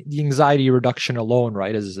 yeah, like the anxiety reduction alone,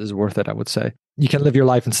 right, is worth it, I would say. You can live your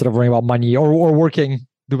life instead of worrying about money or working,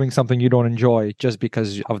 doing something you don't enjoy just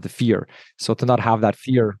because of the fear. So to not have that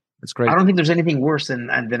fear, it's great. I don't think there's anything worse than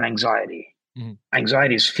anxiety. Mm-hmm.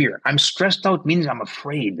 Anxiety is fear. I'm stressed out means I'm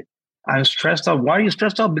afraid. I'm stressed out. Why are you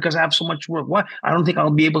stressed out? Because I have so much work. Why? I don't think I'll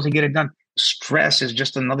be able to get it done. Stress is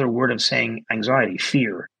just another word of saying anxiety,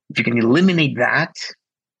 fear. If you can eliminate that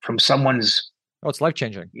from someone's, it's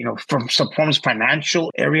life-changing. From someone's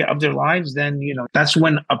financial area of their lives, then, that's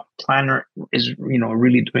when a planner is,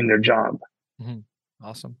 really doing their job. Mm-hmm.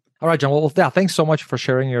 Awesome. All right, John. Well, thanks so much for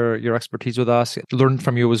sharing your expertise with us. Learned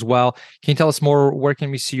from you as well. Can you tell us more? Where can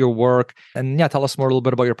we see your work? And tell us more a little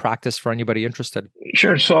bit about your practice for anybody interested.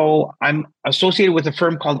 Sure. So I'm associated with a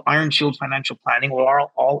firm called Iron Shield Financial Planning. We're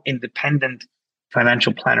all independent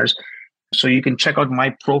financial planners. So you can check out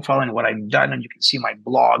my profile and what I've done, and you can see my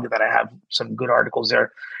blog that I have some good articles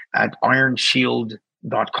there at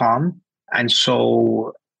ironshield.com. And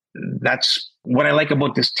so that's what I like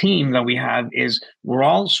about this team that we have is we're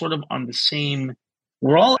all sort of on the same,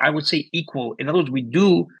 we're all, I would say, equal. In other words,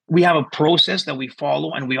 we have a process that we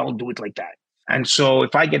follow and we all do it like that. And so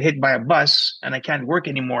if I get hit by a bus and I can't work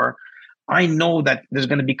anymore, I know that there's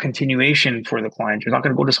going to be continuation for the client. You're not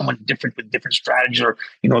going to go to someone different with different strategies or,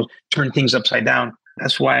 turn things upside down.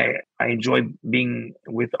 That's why I enjoy being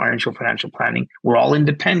with Iron Shield Financial Planning. We're all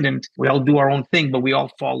independent. We all do our own thing, but we all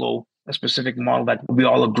follow a specific model that we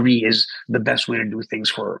all agree is the best way to do things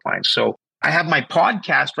for our clients. So I have my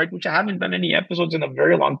podcast, right, which I haven't done any episodes in a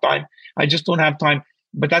very long time. I just don't have time.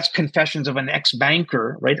 But that's Confessions of an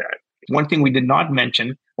Ex-Banker, right? One thing we did not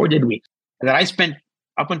mention, or did we? That I spent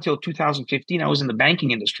up until 2015, I was in the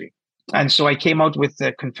banking industry. And so I came out with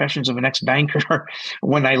the Confessions of an Ex-Banker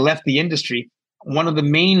when I left the industry. One of the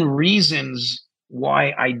main reasons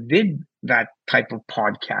why I did that type of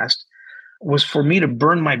podcast was for me to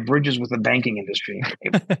burn my bridges with the banking industry.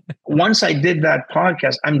 Once I did that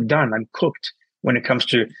podcast, I'm done. I'm cooked when it comes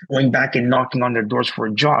to going back and knocking on their doors for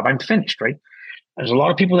a job. I'm finished, right? There's a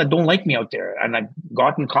lot of people that don't like me out there. And I've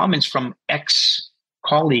gotten comments from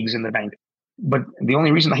ex-colleagues in the bank. But the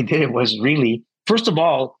only reason I did it was really, first of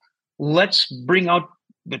all, let's bring out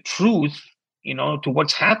the truth, to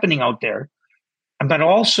what's happening out there. But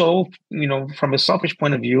also, from a selfish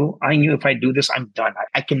point of view, I knew if I do this, I'm done.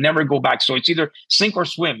 I can never go back. So it's either sink or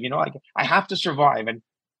swim. I have to survive. And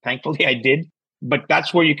thankfully I did. But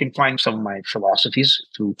that's where you can find some of my philosophies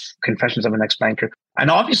through Confessions of an Ex-Banker.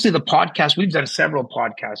 And obviously the podcast, we've done several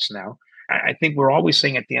podcasts now. I think we're always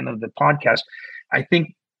saying at the end of the podcast, I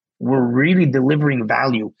think we're really delivering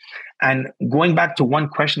value. And going back to one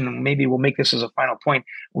question, maybe we'll make this as a final point.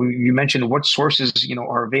 You mentioned what sources,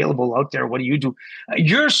 are available out there. What do you do?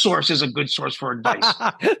 Your source is a good source for advice.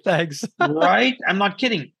 Thanks. Right? I'm not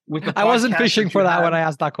kidding. With the I wasn't fishing for that when I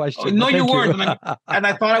asked that question. Oh, no, you weren't. And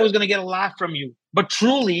I thought I was going to get a laugh from you. But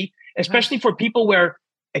truly, especially for people where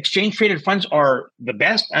exchange traded funds are the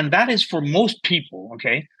best, and that is for most people,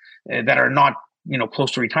 okay, that are not,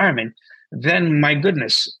 close to retirement, then my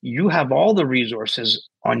goodness, you have all the resources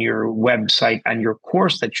on your website and your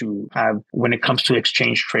course that you have when it comes to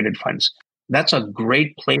exchange traded funds. That's a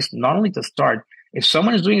great place not only to start. If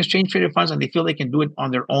someone is doing exchange traded funds and they feel they can do it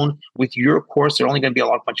on their own with your course, they're only going to be a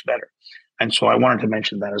lot much better. And so I wanted to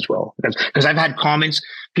mention that as well, because I've had comments.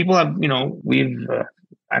 People have,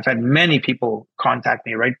 I've had many people contact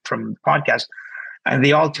me right from the podcast, and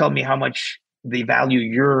they all tell me how much they value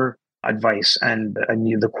your advice and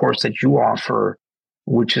the course that you offer,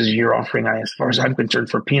 which is you're offering, as far as I'm concerned,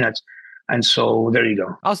 for peanuts. And so there you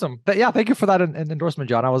go. Awesome. Thank you for that endorsement,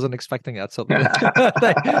 John. I wasn't expecting that. So thanks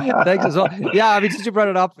as well. Yeah, since you brought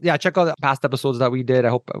it up, check out the past episodes that we did. I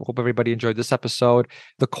hope everybody enjoyed this episode.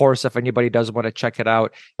 The course, if anybody does want to check it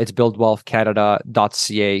out, it's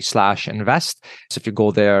buildwealthcanada.ca/invest. So if you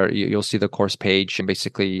go there, you'll see the course page. And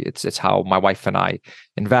basically, it's how my wife and I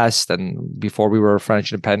invest. And before we were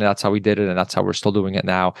financially independent, that's how we did it. And that's how we're still doing it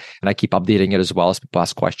now. And I keep updating it as well as people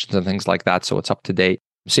ask questions and things like that. So it's up to date.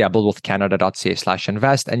 So yeah,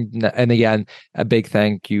 buildwealthcanada.ca/invest. And again, a big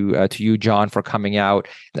thank you to you, John, for coming out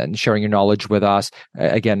and sharing your knowledge with us.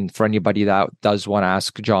 Again, for anybody that does want to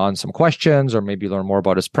ask John some questions or maybe learn more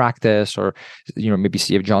about his practice or, maybe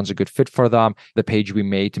see if John's a good fit for them, the page we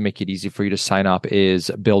made to make it easy for you to sign up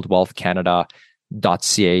is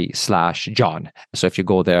buildwealthcanada.ca/John. So if you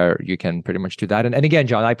go there, you can pretty much do that. And again,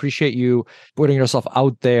 John, I appreciate you putting yourself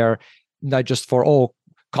out there, not just for,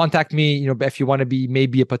 contact me, if you want to be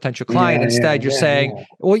maybe a potential client. Instead, you're saying,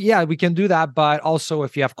 well, yeah, we can do that. But also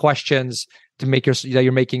if you have questions to make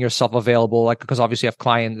you're making yourself available, because obviously you have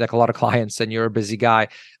a lot of clients and you're a busy guy.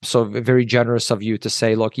 So very generous of you to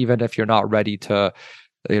say, look, even if you're not ready to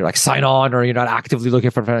sign on or you're not actively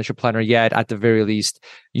looking for a financial planner yet, at the very least,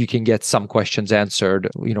 you can get some questions answered,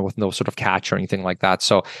 with no sort of catch or anything like that.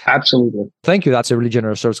 So absolutely. Thank you. That's a really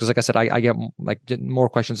generous service because like I said, I get more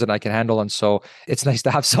questions than I can handle. And so it's nice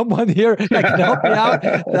to have someone here that can help me out.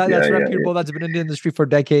 That's reputable, that's been in the industry for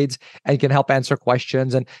decades and can help answer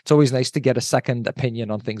questions. And it's always nice to get a second opinion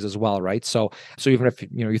on things as well, right? So even if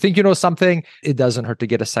you think you know something, it doesn't hurt to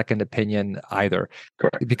get a second opinion either.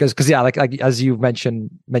 Correct. Because like as you've mentioned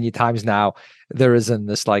many times now, there isn't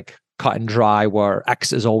this cut and dry where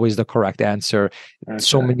X is always the correct answer.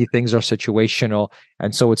 So many things are situational.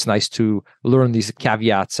 And so it's nice to learn these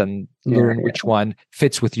caveats and learn which one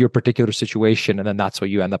fits with your particular situation. And then that's what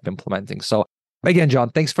you end up implementing. So again, John,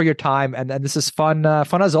 thanks for your time. And this is fun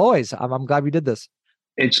as always. I'm glad we did this.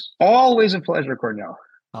 It's always a pleasure, Cornell.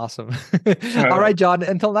 Awesome. All right, John,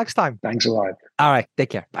 until next time. Thanks a lot. All right. Take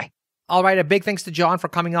care. Bye. All right, a big thanks to John for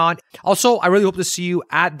coming on. Also, I really hope to see you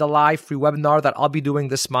at the live free webinar that I'll be doing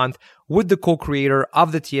this month with the co-creator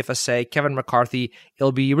of the TFSA, Kevin McCarthy.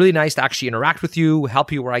 It'll be really nice to actually interact with you,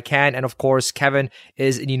 help you where I can. And of course, Kevin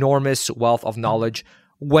is an enormous wealth of knowledge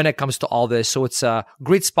when it comes to all this. So it's a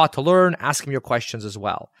great spot to learn, ask him your questions as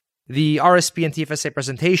well. The RSP and TFSA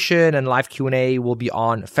presentation and live Q&A will be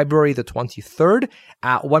on February the 23rd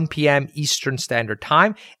at 1 p.m. Eastern Standard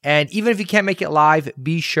Time. And even if you can't make it live,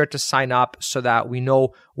 be sure to sign up so that we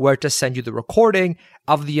know where to send you the recording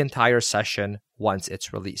of the entire session once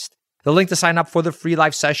it's released. The link to sign up for the free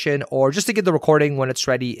live session or just to get the recording when it's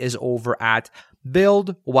ready is over at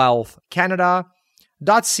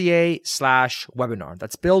buildwealthcanada.ca/webinar.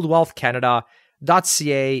 That's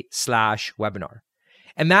buildwealthcanada.ca/webinar.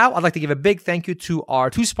 And now I'd like to give a big thank you to our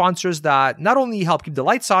two sponsors that not only help keep the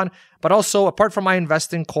lights on, but also, apart from my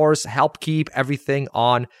investing course, help keep everything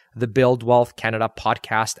on the Build Wealth Canada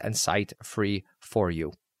podcast and site free for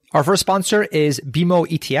you. Our first sponsor is BMO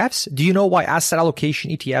ETFs. Do you know why asset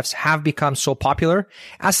allocation ETFs have become so popular?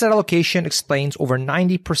 Asset allocation explains over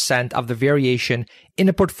 90% of the variation in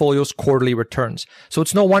a portfolio's quarterly returns. So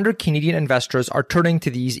it's no wonder Canadian investors are turning to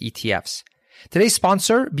these ETFs. Today's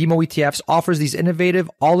sponsor, BMO ETFs, offers these innovative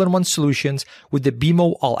all-in-one solutions with the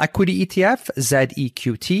BMO All Equity ETF,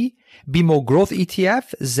 ZEQT, BMO Growth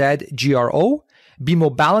ETF, ZGRO,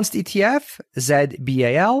 BMO Balanced ETF,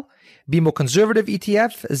 ZBAL, BMO Conservative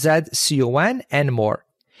ETF, ZCON, and more.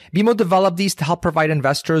 BMO developed these to help provide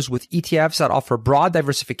investors with ETFs that offer broad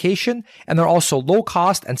diversification and are also low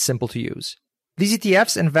cost and simple to use. These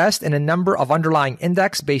ETFs invest in a number of underlying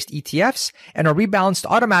index-based ETFs and are rebalanced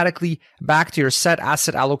automatically back to your set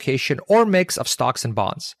asset allocation or mix of stocks and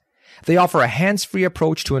bonds. They offer a hands-free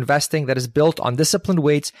approach to investing that is built on disciplined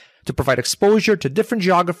weights to provide exposure to different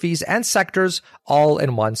geographies and sectors all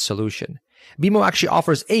in one solution. BMO actually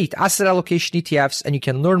offers 8 asset allocation ETFs, and you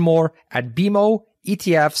can learn more at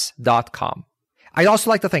bmoetfs.com. I'd also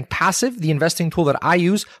like to thank Passive, the investing tool that I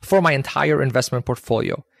use for my entire investment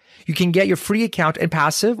portfolio. You can get your free account in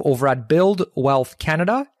Passive over at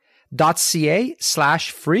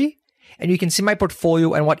buildwealthcanada.ca/free. And you can see my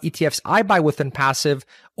portfolio and what ETFs I buy within Passive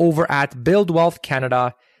over at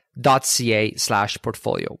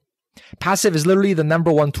buildwealthcanada.ca/portfolio. Passive is literally the number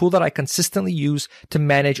one tool that I consistently use to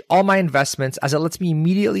manage all my investments, as it lets me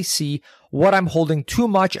immediately see what I'm holding too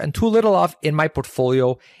much and too little of in my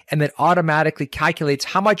portfolio, and then automatically calculates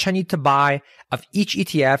how much I need to buy of each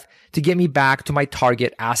ETF to get me back to my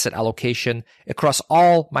target asset allocation across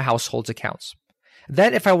all my household's accounts.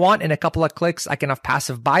 Then, if I want, in a couple of clicks, I can have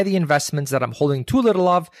Passive buy the investments that I'm holding too little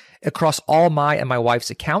of across all my and my wife's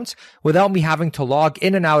accounts without me having to log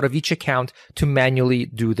in and out of each account to manually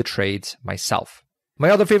do the trades myself. My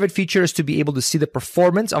other favorite feature is to be able to see the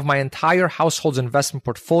performance of my entire household's investment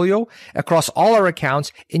portfolio across all our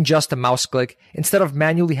accounts in just a mouse click, instead of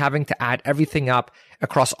manually having to add everything up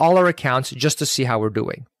across all our accounts just to see how we're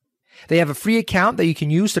doing. They have a free account that you can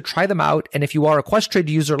use to try them out. And if you are a Questrade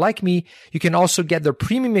user like me, you can also get their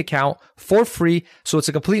premium account for free. So it's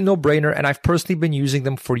a complete no-brainer. And I've personally been using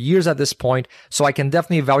them for years at this point. So I can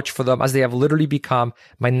definitely vouch for them, as they have literally become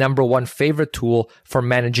my number one favorite tool for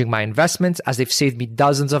managing my investments, as they've saved me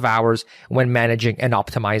dozens of hours when managing and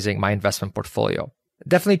optimizing my investment portfolio.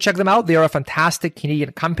 Definitely check them out. They are a fantastic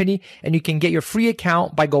Canadian company, and you can get your free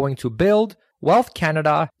account by going to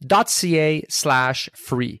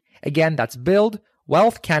buildwealthcanada.ca/free. Again, that's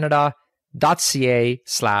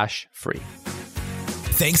buildwealthcanada.ca/free.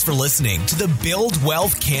 Thanks for listening to the Build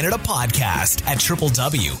Wealth Canada podcast at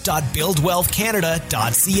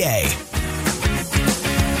www.buildwealthcanada.ca.